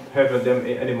don't have them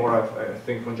anymore, I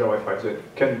think, from Java 5. So I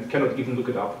cannot even look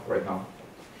it up right now.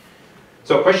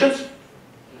 So, questions?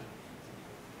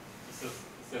 Is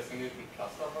there significant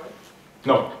cluster height?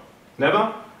 No,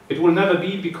 never. It will never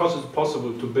be, because it's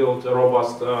possible to build a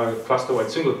robust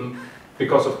cluster-wide singleton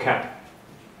because of CAP.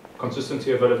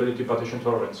 Consistency, availability, partition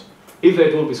tolerance. Either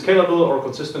it will be scalable or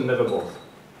consistent, never both.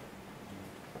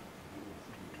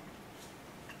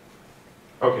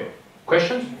 Okay,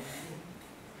 questions?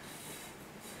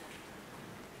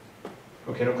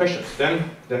 Okay, no questions.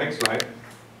 Then the next slide.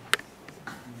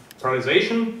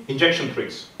 Parallelization, injection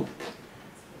tricks.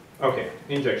 Okay,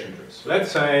 injection tricks.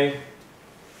 Let's say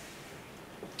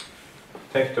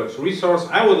TechTalk's resource.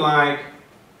 I would like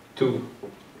to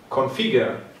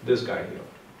configure this guy here.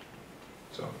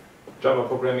 So, Java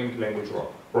programming language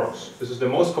rocks. This is the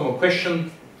most common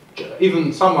question.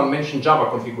 Even someone mentioned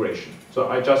Java configuration. So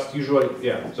I just usually,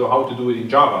 so how to do it in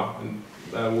Java,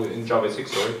 in Java 6,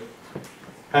 sorry.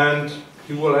 And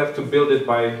you will have to build it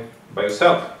by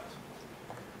yourself.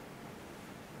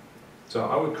 So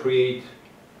I will create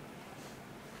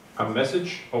a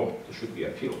message. Oh, there should be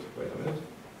a field. Wait a minute.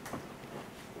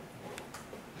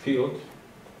 Field.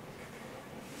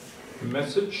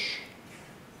 Message.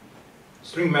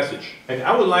 String message. And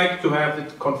I would like to have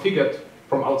it configured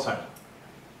from outside.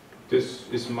 This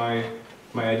is my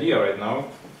idea right now.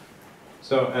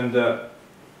 So, and the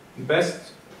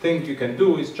best thing you can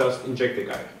do is just inject the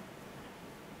guy.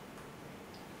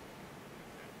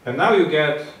 And now you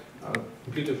get a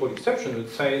beautiful exception that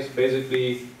says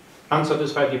basically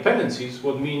unsatisfied dependencies,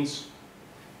 what means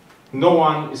no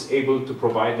one is able to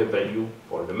provide the value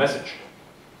for the message.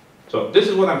 So this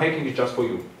is what I'm hacking it just for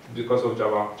you because of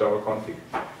Java config.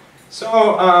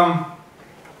 So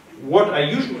what I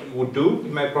usually would do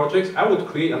in my projects, I would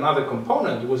create another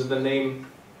component with the name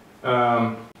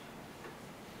or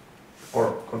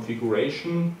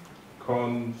configuration,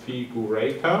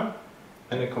 configurator,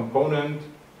 and a component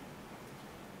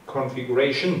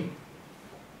configuration.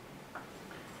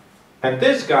 And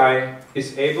this guy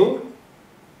is able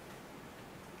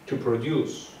to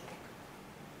produce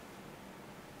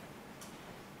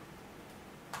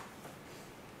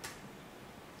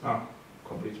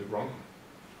completely wrong.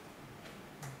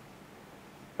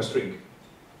 A string.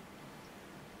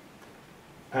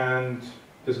 And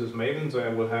this is Maven, so I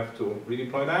will have to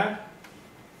redeploy that.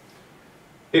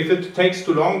 If it takes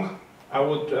too long, I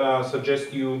would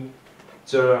suggest you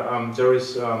there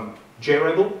is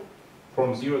JRebel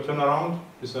from Zero Turnaround.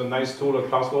 It's a nice tool, a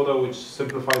class loader, which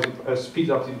simplifies, speeds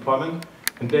up the deployment.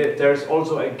 And there's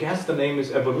also, I guess the name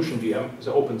is Evolution VM. It's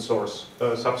an open source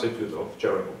substitute of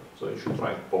JRebel. So you should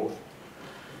try both.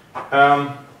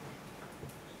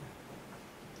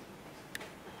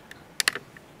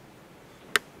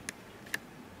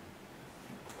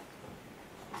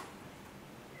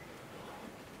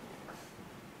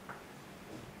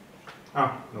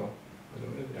 No. Wait a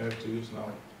minute, I have to use now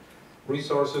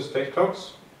resources,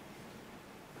 TechTalks.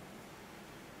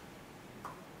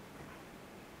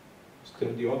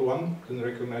 Still the odd one, didn't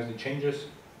recognize the changes.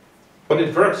 But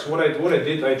it works. What I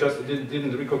did, I just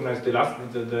didn't recognize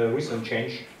the recent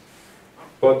change.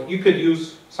 But you could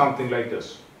use something like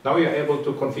this. Now you're able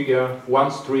to configure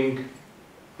one string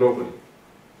globally.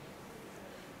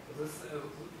 This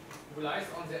relies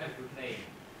on the attribute name.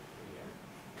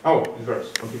 Oh, it works.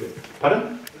 Configure.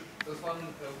 Pardon? This one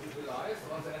relies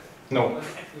on the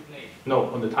attribute name. No,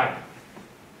 on the type.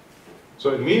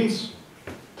 So it means,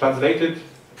 translated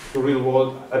to real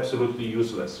world, absolutely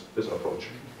useless, this approach.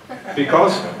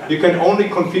 Because you can only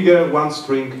configure one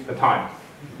string at a time,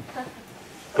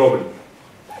 globally.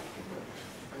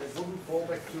 And it wouldn't fall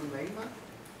back to the name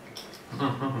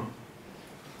then?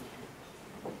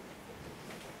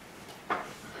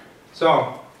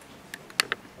 So,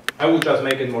 I would just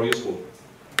make it more useful.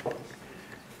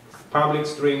 Public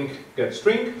string get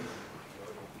string.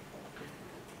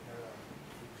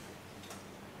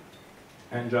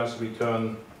 And just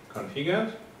return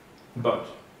configured, but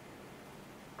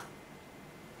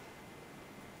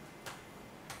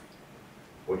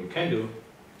what you can do,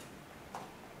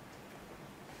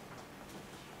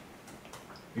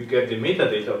 you get the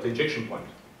metadata of the injection point.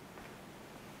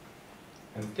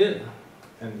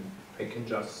 And I can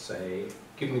just say,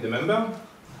 give me the member,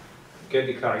 get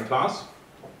declaring class,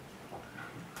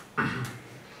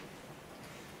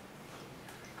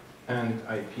 and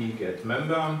IP get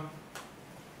member,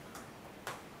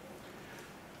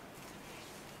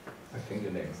 I think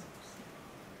the name.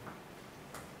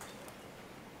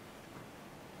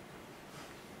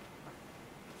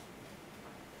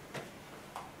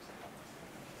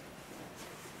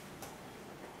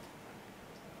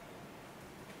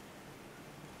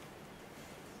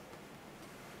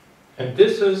 And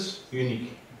this is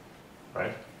unique,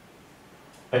 right?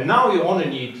 And now you only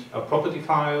need a property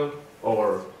file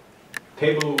or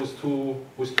table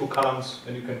with two columns,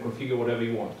 and you can configure whatever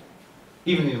you want,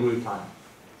 even in real time.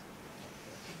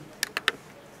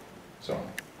 So,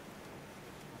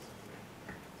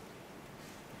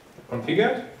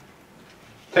 configured,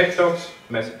 TechTalk's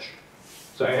message.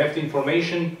 So I have the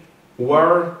information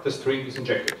where the string is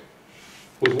injected.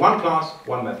 With one class,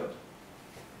 one method.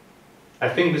 I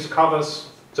think this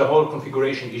covers the whole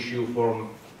configuration issue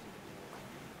from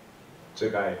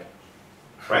the guide,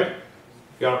 right?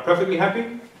 You are perfectly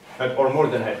happy, or more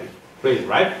than happy, really,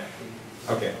 right?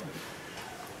 Okay.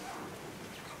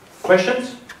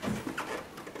 Questions?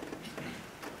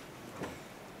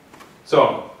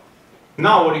 So,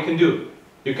 now what you can do,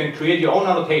 you can create your own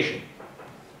annotation,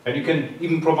 and you can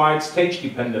even provide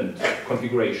stage-dependent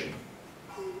configuration,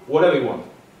 whatever you want.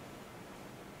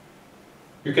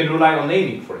 You can rely on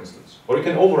naming, for instance, or you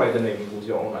can override the naming with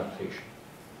your own annotation.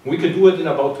 We could do it in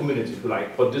about 2 minutes if you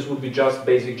like, but this would be just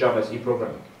basic Java SE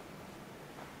programming.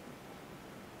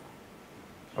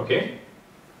 Okay?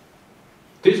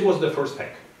 This was the first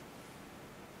hack,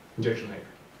 injection hack.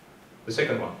 The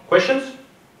second one. Questions?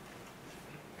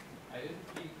 I didn't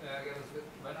get it.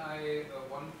 When I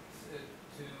want to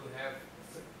have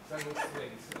several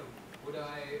strings, would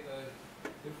I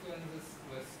different this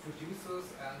with producers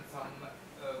and some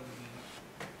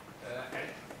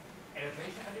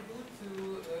annotation attribute to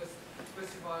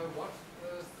specify what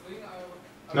string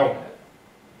I No. have?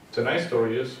 The nice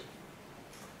story is,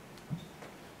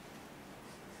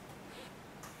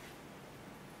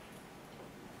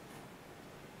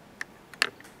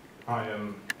 I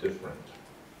am different.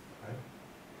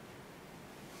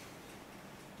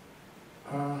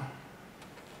 Right?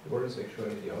 What is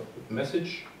actually the output?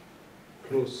 Message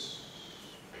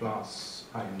plus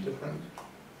I am different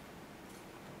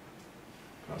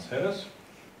plus headers.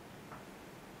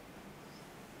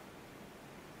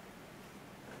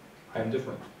 I am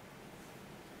different.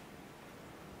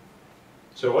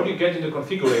 So what you get in the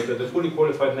configurator, the fully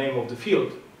qualified name of the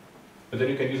field, and then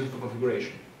you can use it for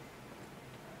configuration.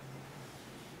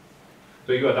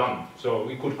 So you are done. So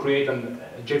we could create a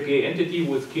JPA entity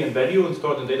with key and value and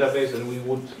store it in database, and we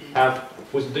would have,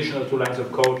 with additional 2 lines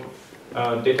of code,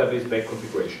 database-based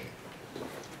configuration.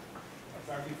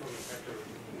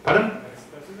 Pardon?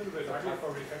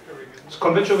 It's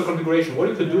conventional configuration. What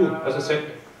you could do, as I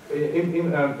said,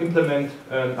 implement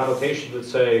an annotation,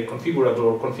 let's say configurable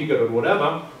or configured or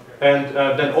whatever, and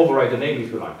then override the name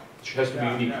if you like, which has to be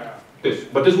unique. This,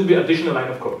 but this would be additional line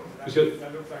of code. That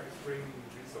looks like a string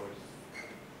resource.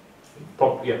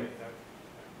 Yeah.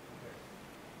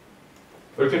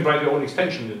 Or you can write your own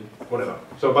extension and whatever.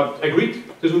 So, but agreed,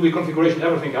 this will be configuration.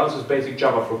 Everything else is basic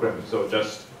Java programming. So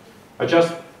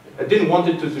I didn't want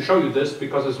it to show you this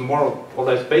because it's more or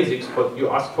less basics, but you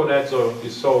asked for that, so you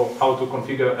saw how to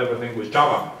configure everything with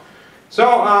Java. So,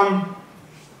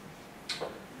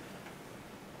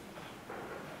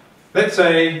 let's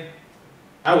say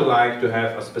I would like to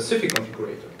have a specific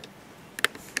configurator.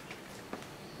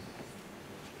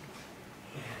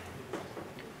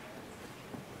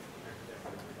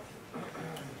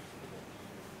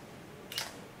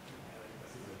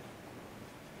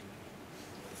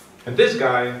 And this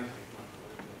guy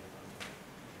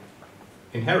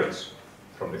inherits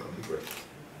from the configurator.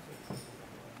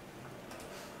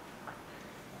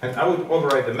 And I would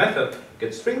override the method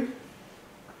getString,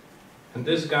 and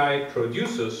this guy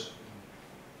produces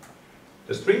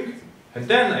the string, and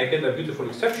then I get a beautiful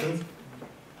exception.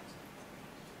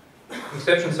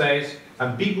 Exception says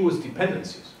ambiguous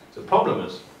dependencies. The problem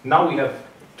is now we have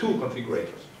 2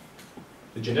 configurators,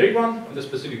 the generic one and the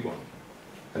specific one.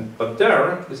 But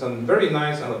there is a very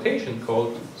nice annotation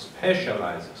called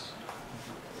specializes.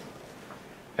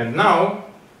 And now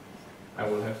I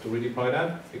will have to redeploy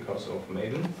that because of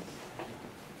Maven.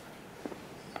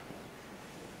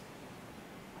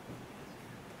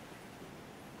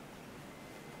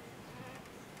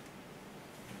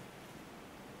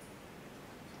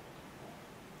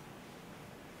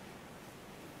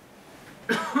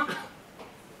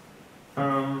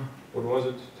 What was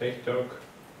it? TechTalk.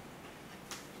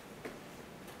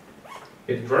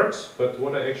 It works, but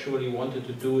what I actually wanted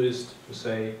to do is to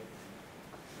say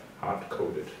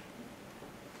hard-coded.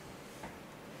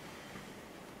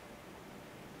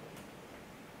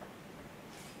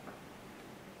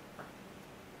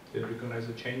 Did you recognize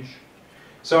the change?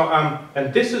 So,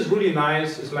 and this is really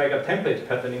nice. It's like a template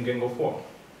pattern in Django 4.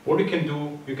 What you can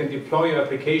do, you can deploy your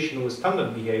application with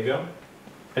standard behavior,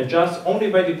 and just only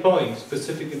by deploying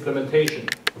specific implementation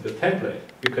of the template,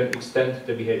 you can extend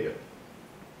the behavior.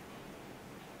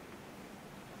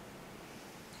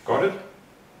 Got it?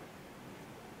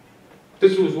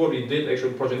 This was what we did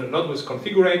actually project, not with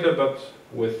configurator, but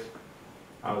with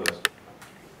others.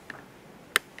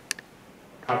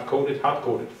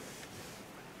 Hard-coded.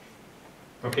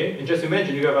 Okay, and just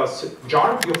imagine you have a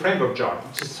jar, your framework jar,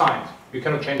 it's assigned. You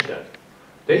cannot change that.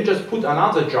 Then just put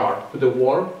another jar to the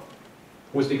wall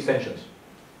with the extensions.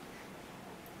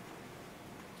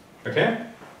 Okay?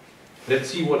 Let's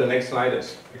see what the next slide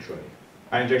is, actually.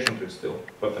 Injection to it still,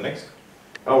 but the next.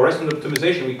 Oh, REST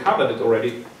optimization, we covered it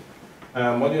already.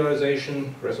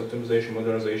 Modularization, REST optimization,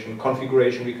 modularization,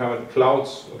 configuration, we covered.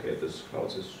 Clouds, okay, this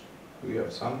clouds is, we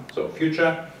have some. So,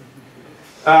 future.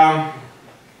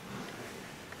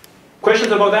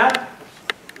 Questions about that?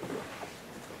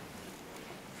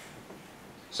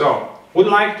 So, would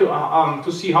like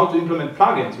to see how to implement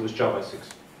plugins with Java 6.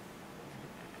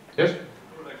 Yes?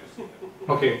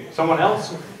 Okay, someone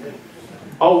else?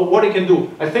 Oh, what you can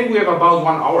do? I think we have about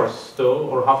 1 hour still,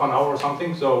 or half an hour or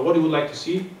something. So, what you would like to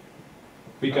see?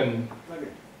 We can.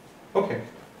 Okay.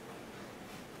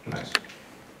 Nice.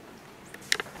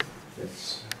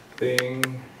 Let's think.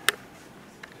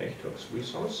 TechTalk's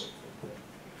resource.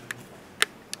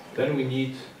 Then we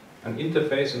need an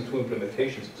interface and 2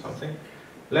 implementations or something.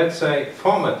 Let's say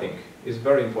formatting is a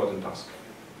very important task.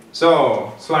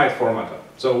 So, slide formatter.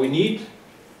 So we need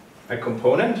a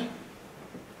component.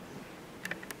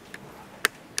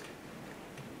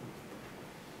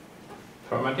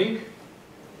 Formatting.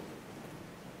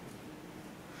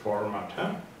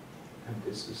 Formatter. And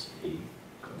this is a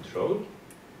control.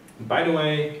 And by the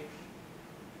way,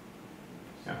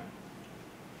 yeah.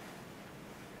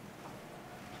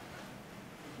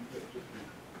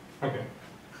 Okay.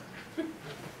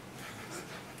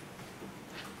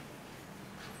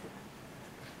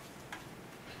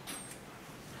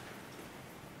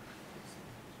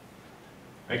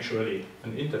 Actually,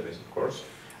 an interface, of course.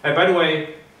 And by the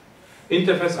way,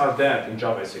 interfaces are dead in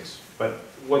Java 6. But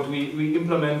what we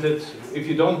implemented, if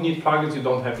you don't need plugins, you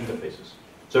don't have interfaces.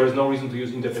 So there is no reason to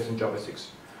use interface in Java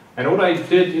 6. And what I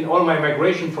did in all my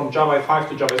migration from Java 5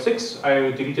 to Java 6,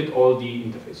 I deleted all the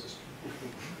interfaces.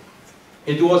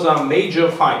 It was a major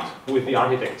fight with the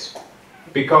architects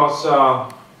because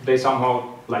they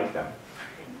somehow like them.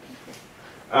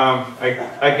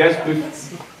 I guess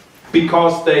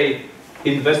because they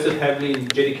invested heavily in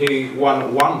JDK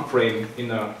 1.1 frame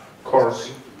in a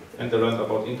course and they learned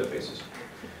about interfaces.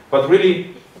 But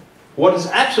really, what is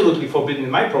absolutely forbidden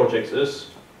in my projects is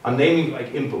a naming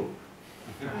like impl.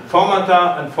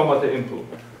 Formatter and formatter impl.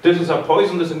 This is a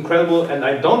poison, this is incredible, and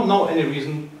I don't know any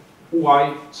reason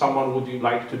why someone would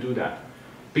like to do that.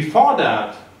 Before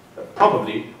that,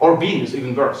 probably, or bean is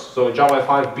even worse. So Java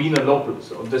 5 bean and local.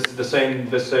 So this is the same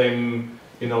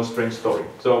string story.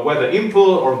 So whether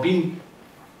impl or bean,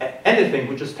 anything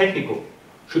which is technical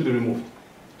should be removed.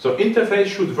 So interface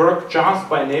should work just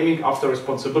by naming after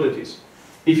responsibilities.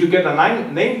 If you get a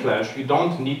name clash, you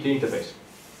don't need the interface.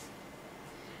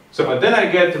 So then I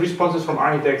get responses from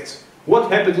architects.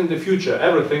 What happens in the future?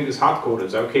 Everything is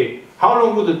hard-coded. So, okay, how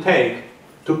long would it take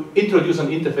to introduce an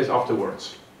interface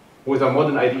afterwards? With a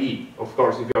modern IDE, of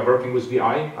course, if you are working with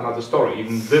VI, another story.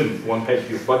 Even Vim won't help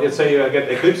you. But let's say you get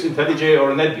Eclipse, IntelliJ,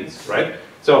 or NetBeans, right?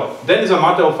 So then it's a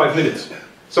matter of 5 minutes.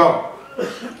 So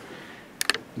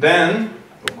then,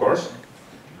 of course,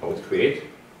 I would create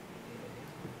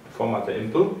formatter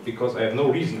impl because I have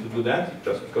no reason to do that,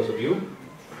 just because of you.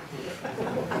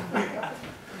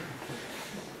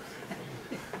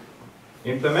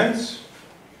 Implements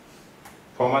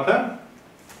formatter.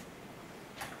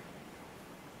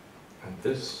 And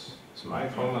this is my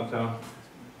formatter.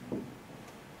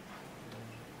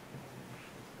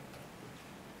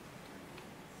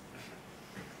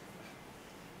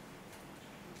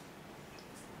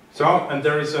 So, and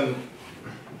there is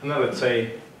let's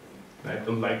say, I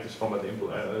don't like this format impl,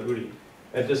 really.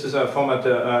 This is a format,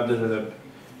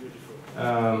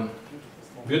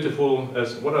 beautiful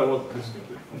as what I want.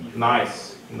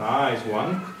 Nice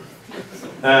one,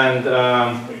 and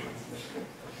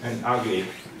ugly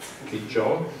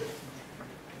Joe.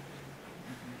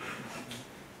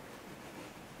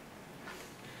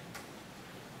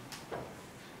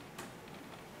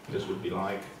 This would be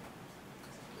like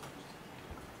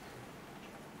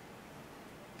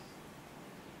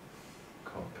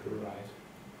copyright.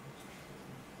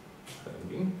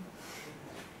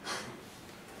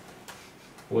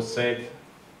 Was said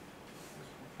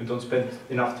I don't spend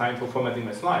enough time for formatting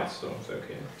my slides, so it's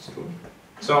okay, it's true.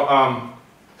 So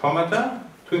formatter,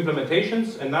 2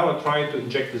 implementations, and now I'll try to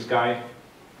inject this guy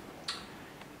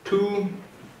to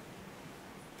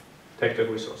TechTalk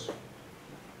resource.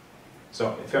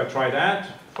 So if I try that,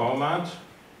 format,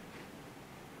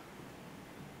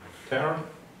 char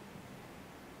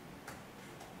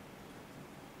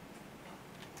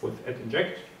with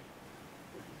 @inject.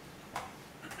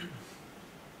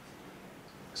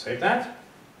 Save that.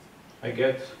 I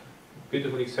get a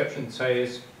beautiful exception that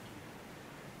says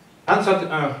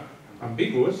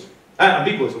ambiguous.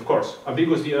 Ambiguous, of course.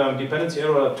 Ambiguous dependency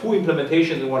error, 2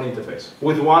 implementations in one interface.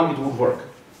 With one, it would work.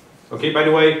 Okay, by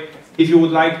the way, if you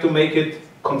would like to make it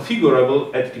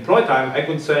configurable at deploy time, I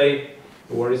could say,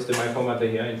 where is my formatter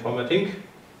here in formatting?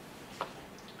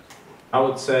 I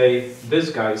would say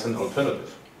this guy is an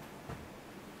alternative.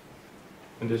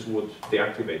 And this would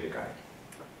deactivate the guy.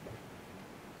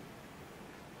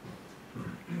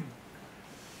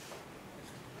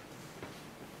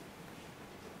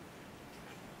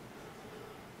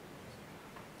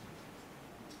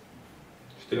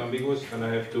 Still ambiguous, and I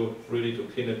have to really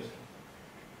clean it.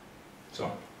 So,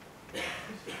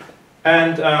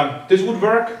 and this would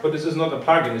work, but this is not a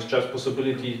plugin. It's just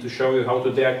possibility to show you how to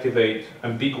deactivate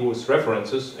ambiguous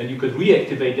references, and you could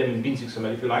reactivate them in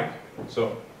beans.xml if you like.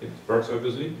 So it works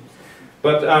obviously.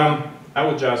 But I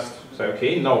would just say,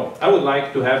 okay, no, I would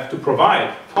like to have to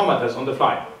provide formatters on the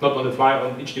fly, not on the fly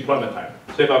on each deployment time.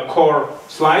 So you have a core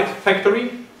slide factory,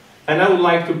 and I would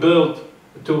like to build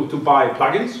to buy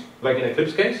plugins, like in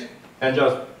Eclipse case, and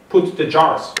just put the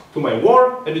jars to my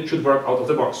war, and it should work out of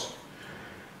the box.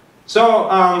 So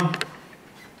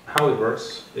how it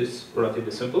works is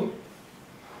relatively simple.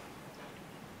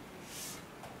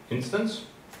 Instance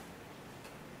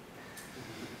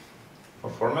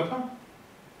of formatter,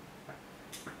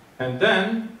 and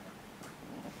then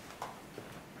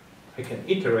I can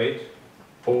iterate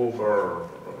over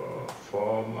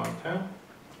formatter.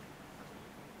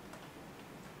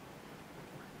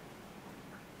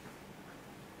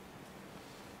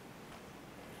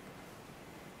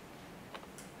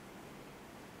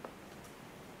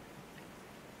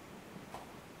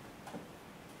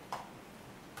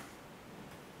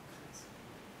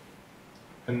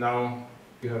 And now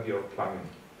you have your plugin.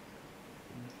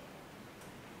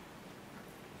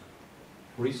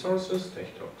 Resources,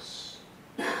 TechTalks.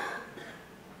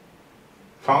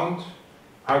 Found,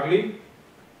 ugly,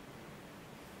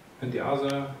 and the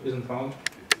other isn't found.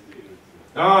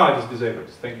 Ah, it is disabled.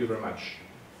 Thank you very much.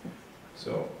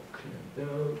 So, clear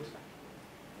build,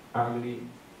 ugly.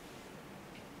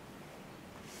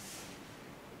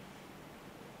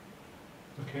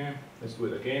 Okay, let's do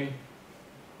it again.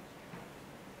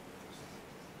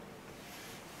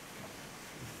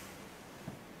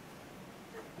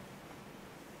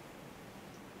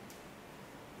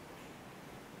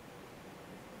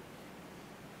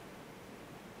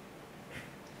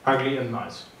 Ugly and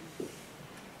nice.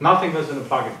 Nothing less than a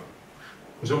plugin.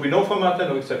 There will be no formatter,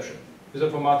 no exception. Is a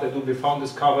formatter, it will be found,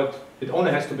 discovered. It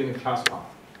only has to be in a class path.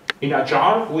 In a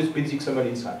jar with beans.xml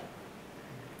inside.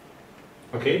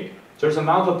 Okay? There's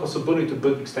another possibility to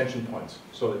build extension points.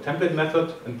 So the template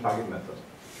method and plugin method.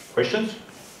 Questions?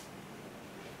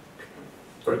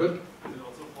 Very good. Is it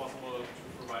also possible to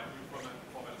provide new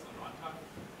formats on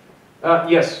runtime?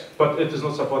 Yes, but it is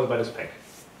not supported by the spec.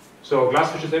 So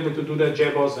Glassfish is able to do that,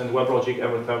 JBoss and WebLogic,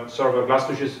 every server.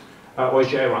 Glassfish is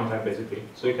OSGI runtime basically.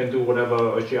 So you can do whatever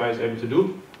OSGI is able to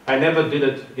do. I never did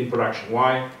it in production.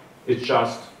 Why? It's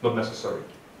just not necessary.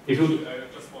 If you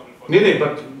just wanted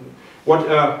but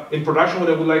what in production what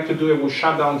I would like to do, I would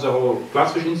shut down the whole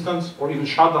Glassfish instance, or even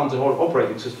shut down the whole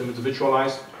operating system. It's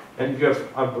virtualized, and if you have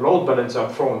a load balancer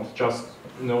up front, just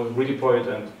redeploy it,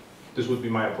 and this would be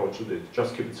my approach to it.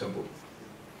 Just keep it simple.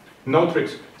 No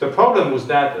tricks. The problem with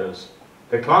that is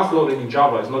the class loading in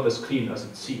Java is not as clean as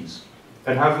it seems.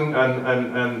 And having an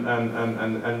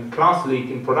class leak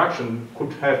in production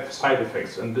could have side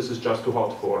effects, and this is just too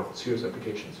hot for serious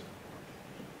applications.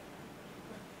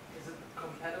 Is it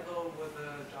compatible with the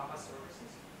Java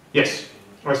services? Yes,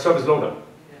 or service loader.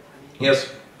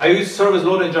 Yes, I use service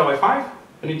loader in Java 5,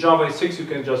 and in Java 6 you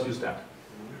can just use that.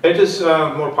 It is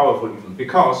more powerful even,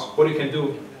 because what you can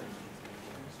do,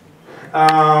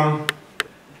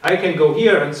 I can go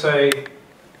here and say,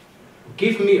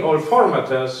 give me all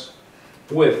formatters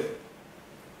with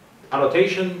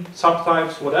annotation,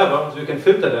 subtypes, whatever, so you can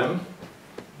filter them.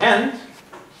 And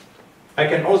I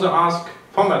can also ask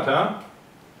formatter,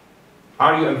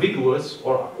 are you ambiguous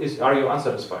or are you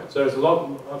unsatisfied? So there's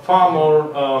far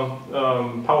more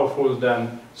powerful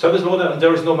than service loader, and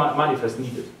there is no manifest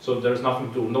needed. So there's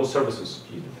nothing to, no services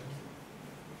needed.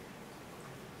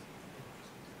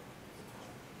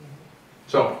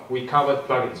 So we covered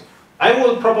plugins. I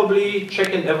will probably check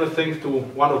in everything to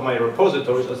one of my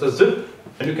repositories as a zip,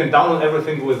 and you can download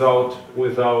everything without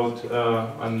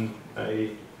an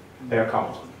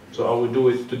account. So I will do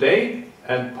it today,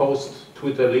 and post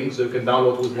Twitter links, so you can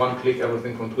download with one click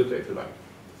everything from Twitter if you like.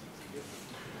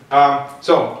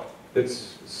 So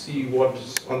let's see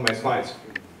what's on my slides.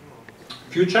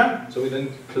 Future, so then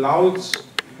clouds.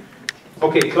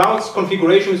 Okay, clouds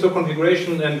configuration, so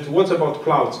configuration, and what's about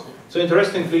clouds? So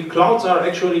interestingly, clouds are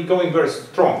actually going very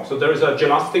strong. So there is a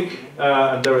Gelastic,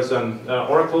 and there is an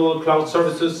Oracle Cloud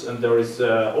Services, and there is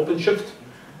OpenShift.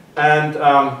 And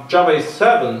Java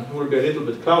 7 will be a little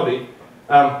bit cloudy.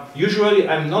 Usually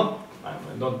I'm not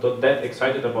that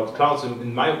excited about clouds.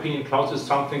 In my opinion, clouds is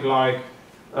something like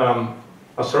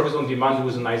a service on demand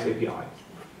with a nice API.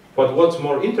 But what's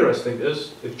more interesting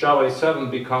is if Java 7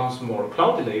 becomes more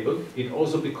cloud enabled, it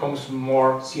also becomes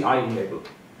more CI enabled.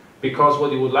 Because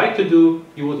what you would like to do,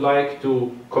 you would like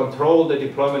to control the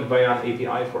deployment via an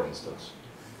API, for instance.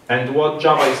 And what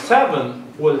Java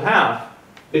 7 will have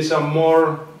is a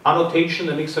more annotation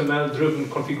and XML driven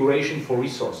configuration for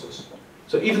resources.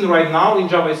 So even right now in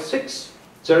Java 6,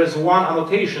 there is one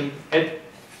annotation at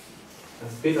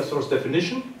data source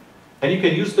definition, and you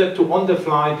can use that to on the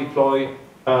fly deploy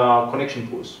connection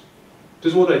pools.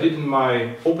 This is what I did in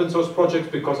my open source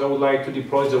project because I would like to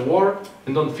deploy the WAR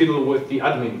and don't fiddle with the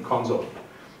admin console.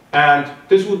 And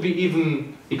this would be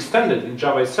even extended in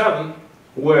Java 7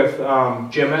 with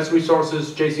GMS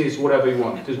resources, JCS, whatever you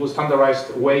want. This was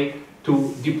standardized way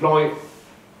to deploy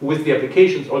with the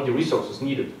applications all the resources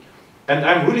needed. And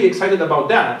I'm really excited about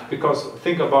that because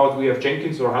think about we have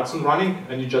Jenkins or Hudson running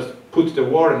and you just put the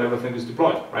WAR and everything is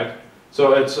deployed, right?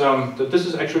 So it's, this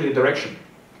is actually a direction.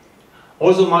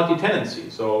 Also multi-tenancy.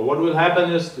 So what will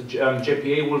happen is the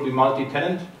JPA will be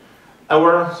multi-tenant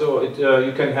aware. So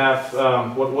you can have,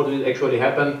 what will actually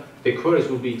happen? The queries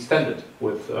will be extended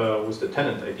with the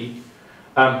tenant ID.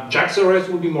 JAX-RS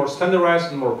will be more standardized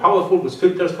and more powerful with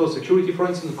filters for security, for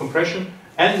instance, compression.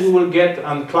 And we will get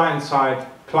a client-side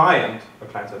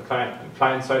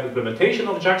implementation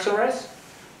of JAX-RS,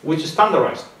 which is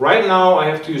standardized. Right now I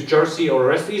have to use Jersey or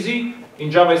REST-easy.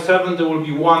 In Java 7 there will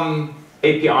be one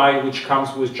API which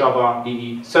comes with Java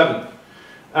EE 7.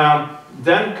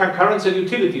 Then concurrents and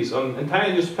utilities on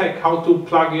entire new spec, how to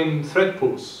plug in thread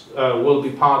pools will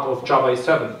be part of Java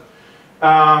 7.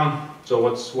 So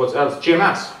what's else?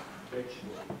 GMS.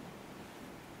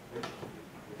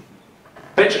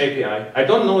 Batch API. I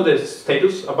don't know the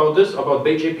status about this, about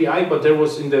Batch API, but there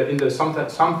was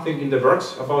something in the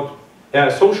works about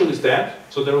social is dead.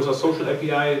 So there was a social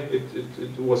API,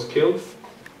 it was killed.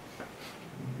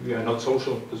 We are not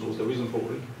social, this was the reason for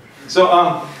it. So,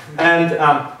 and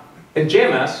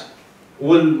JMS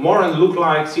will more and look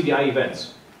like CDI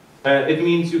events. It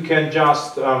means you can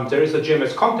just, there is a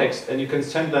JMS context and you can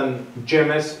send a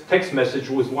JMS text message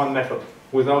with one method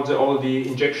without all the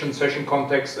injection, session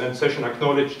context and session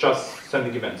acknowledge, just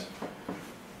sending events.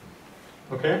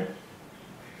 Okay?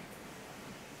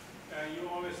 You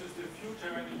always use the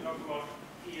future when you talk about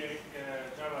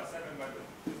Java 7, but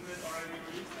isn't it already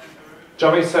released?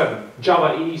 Java 7,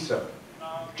 Java EE 7.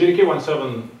 JDK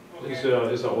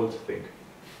 1.7 is an old thing.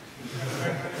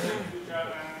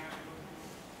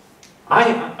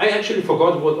 I actually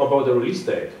forgot about the release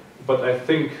date, but I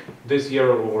think this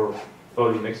year or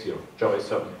early next year, Java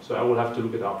 7. So I will have to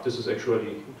look it up. This is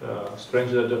actually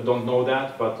strange that I don't know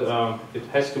that, but it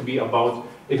has to be about,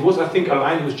 it was I think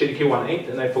aligned with JDK 1.8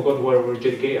 and I forgot where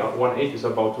JDK 1.8 is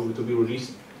about to be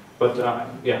released. But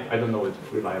yeah, I don't know it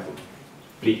reliably.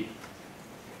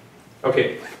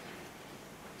 Okay.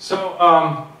 So,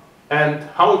 and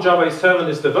how Java 7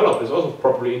 is developed is also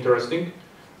properly interesting.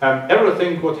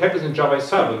 Everything what happens in Java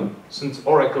 7, since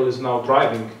Oracle is now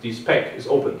driving the spec, is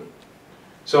open.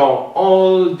 So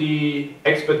all the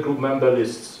expert group member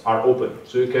lists are open.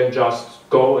 So you can just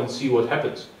go and see what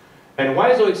happens. And why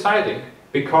is it so exciting?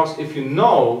 Because if you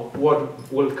know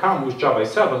what will come with Java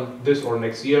 7 this or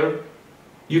next year,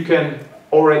 you can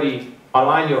already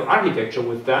align your architecture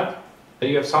with that. And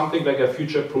you have something like a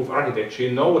future-proof architecture.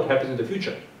 You know what happens in the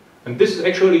future. And this is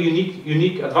actually a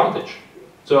unique advantage.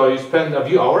 So you spend a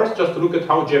few hours just to look at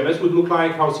how JMS would look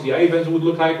like, how CDI events would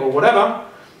look like, or whatever,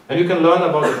 and you can learn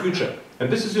about the future. And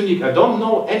this is unique. I don't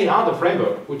know any other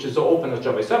framework which is so open as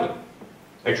Java 7,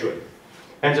 actually.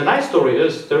 And the nice story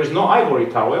is there is no ivory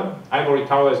tower. Ivory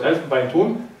tower is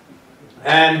Elfenbeinturm.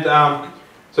 And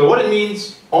so what it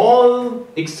means, all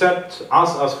except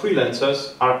us as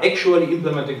freelancers are actually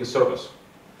implementing the service.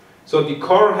 So the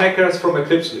core hackers from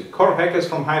Eclipse, core hackers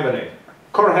from Hibernate,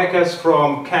 core hackers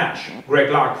from Cache,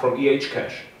 Greg Lark from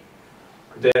EHCache.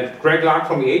 The Greg Lark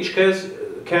from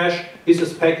EHCache is a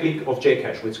spec leak of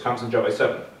JCache, which comes in Java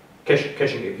 7,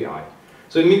 caching API.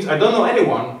 So it means I don't know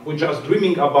anyone who's just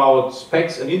dreaming about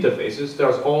specs and interfaces.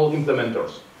 There's all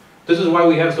implementers. This is why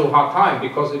we have so hard time,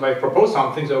 because if I propose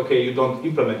something, say, okay, you don't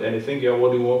implement anything, yeah,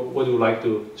 what do you like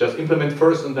to just implement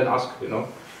first and then ask, you know?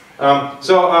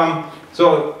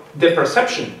 So the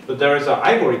perception that there is an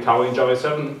ivory tower in Java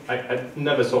 7, I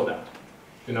never saw that,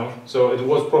 you know? So it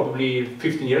was probably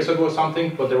 15 years ago or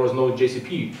something, but there was no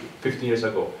JCP 15 years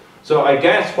ago. So I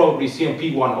guess probably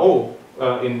CMP 1.0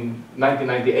 in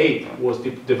 1998 was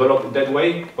developed that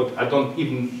way, but I don't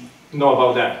even know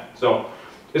about that. So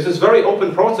this is very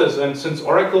open process, and since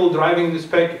Oracle driving this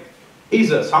spec,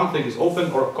 either something is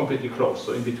open or completely closed,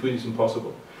 so in between is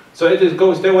impossible. So it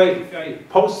goes that way. If I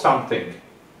post something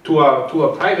to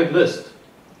a private list,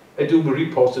 it will be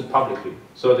reposted publicly.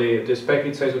 So the spec,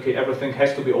 it says, okay, everything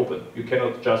has to be open. You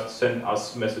cannot just send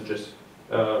us messages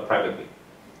privately.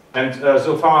 And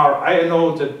so far, I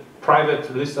know that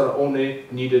private lists are only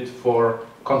needed for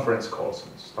conference calls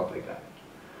and stuff like that.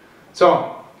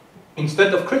 So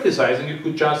instead of criticizing, you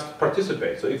could just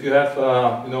participate. So if you have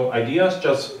ideas,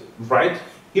 just write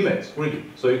emails, really,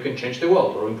 so you can change the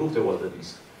world or improve the world at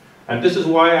least. And this is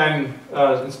why I'm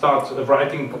start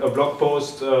writing a blog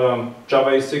post,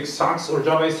 Java 6 sucks or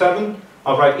Java 7.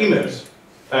 I'll write emails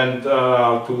and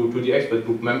to the expert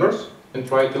group members and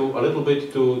try to a little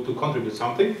bit to contribute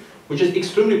something, which is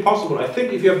extremely possible. I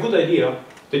think if you have a good idea,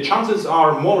 the chances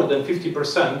are more than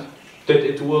 50% that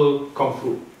it will come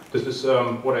through. This is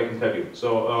what I can tell you.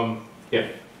 So yeah.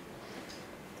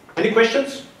 Any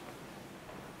questions?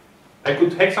 I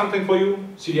could hack something for you,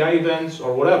 CDI events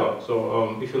or whatever.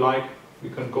 So if you like, we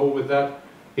can go with that.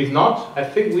 If not, I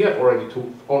think we have already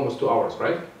almost 2 hours,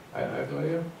 right? I have no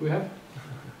idea. Do we have?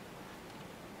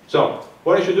 So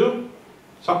what I should do?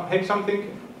 Hack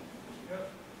something? Yeah.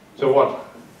 So what?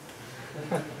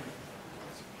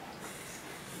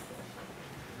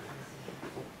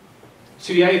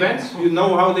 CDI events, you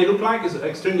know how they look like? It's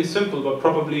extremely simple, but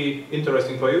probably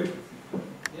interesting for you.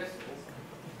 Yes.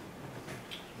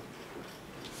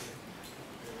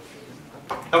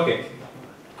 Okay.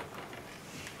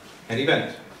 An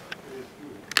event.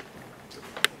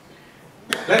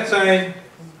 Let's say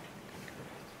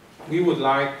we would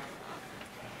like,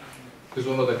 this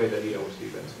was not a great idea with the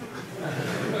events.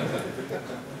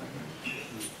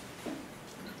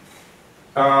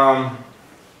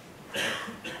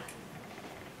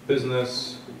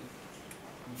 Business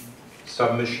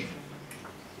submission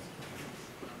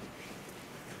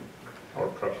or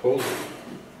proposal.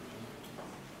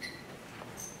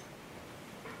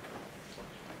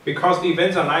 Because the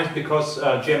events are nice, because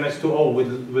GMS 2.0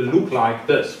 will look like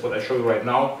this, what I show you right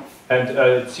now, and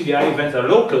CDI events are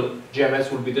local,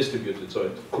 GMS will be distributed, so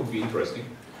it could be interesting.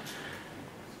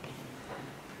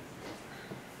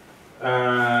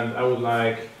 And I would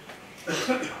like,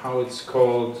 how it's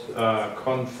called,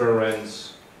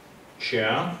 conference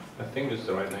chair, I think is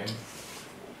the right name.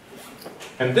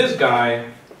 And this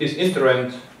guy is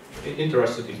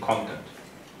interested in content.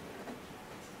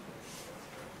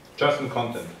 Just in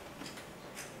content.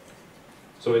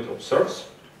 So it observes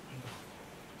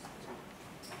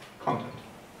content.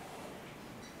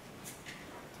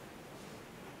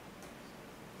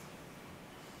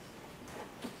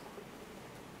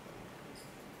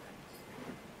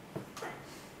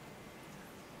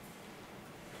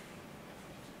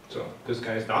 So this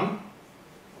guy is done.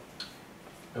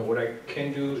 And what I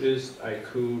can do is I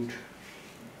could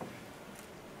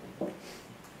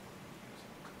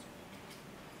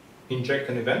inject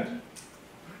an event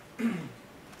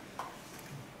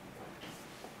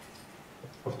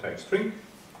of type string.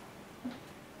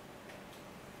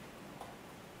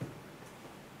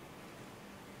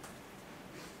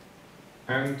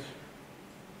 And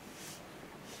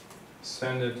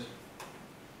send it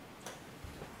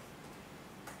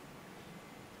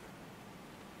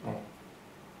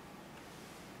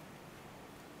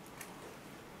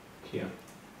here.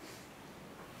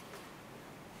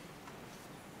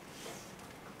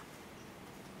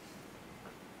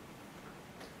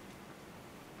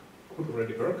 Could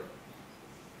already work.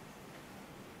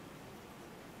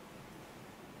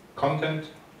 Content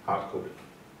hard-coded.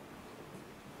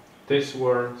 These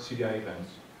were CDI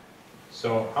events.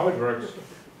 So how it works?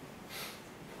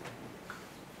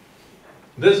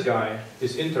 This guy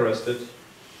is interested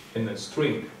in a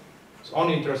string. It's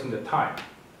only interested in the type.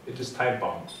 It is type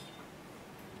bound.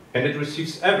 And it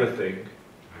receives everything,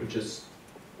 which is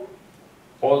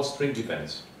all string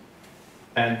events.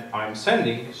 And I'm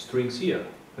sending strings here.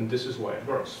 And this is why it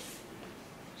works.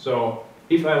 So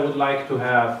if I would like to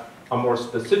have a more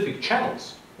specific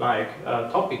channels, like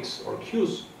topics or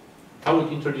queues, I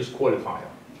would introduce qualifier.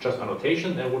 Just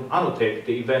annotation, and would annotate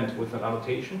the event with an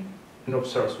annotation and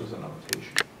observes with an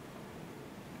annotation.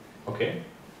 Okay?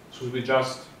 So we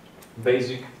just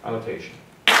basic annotation.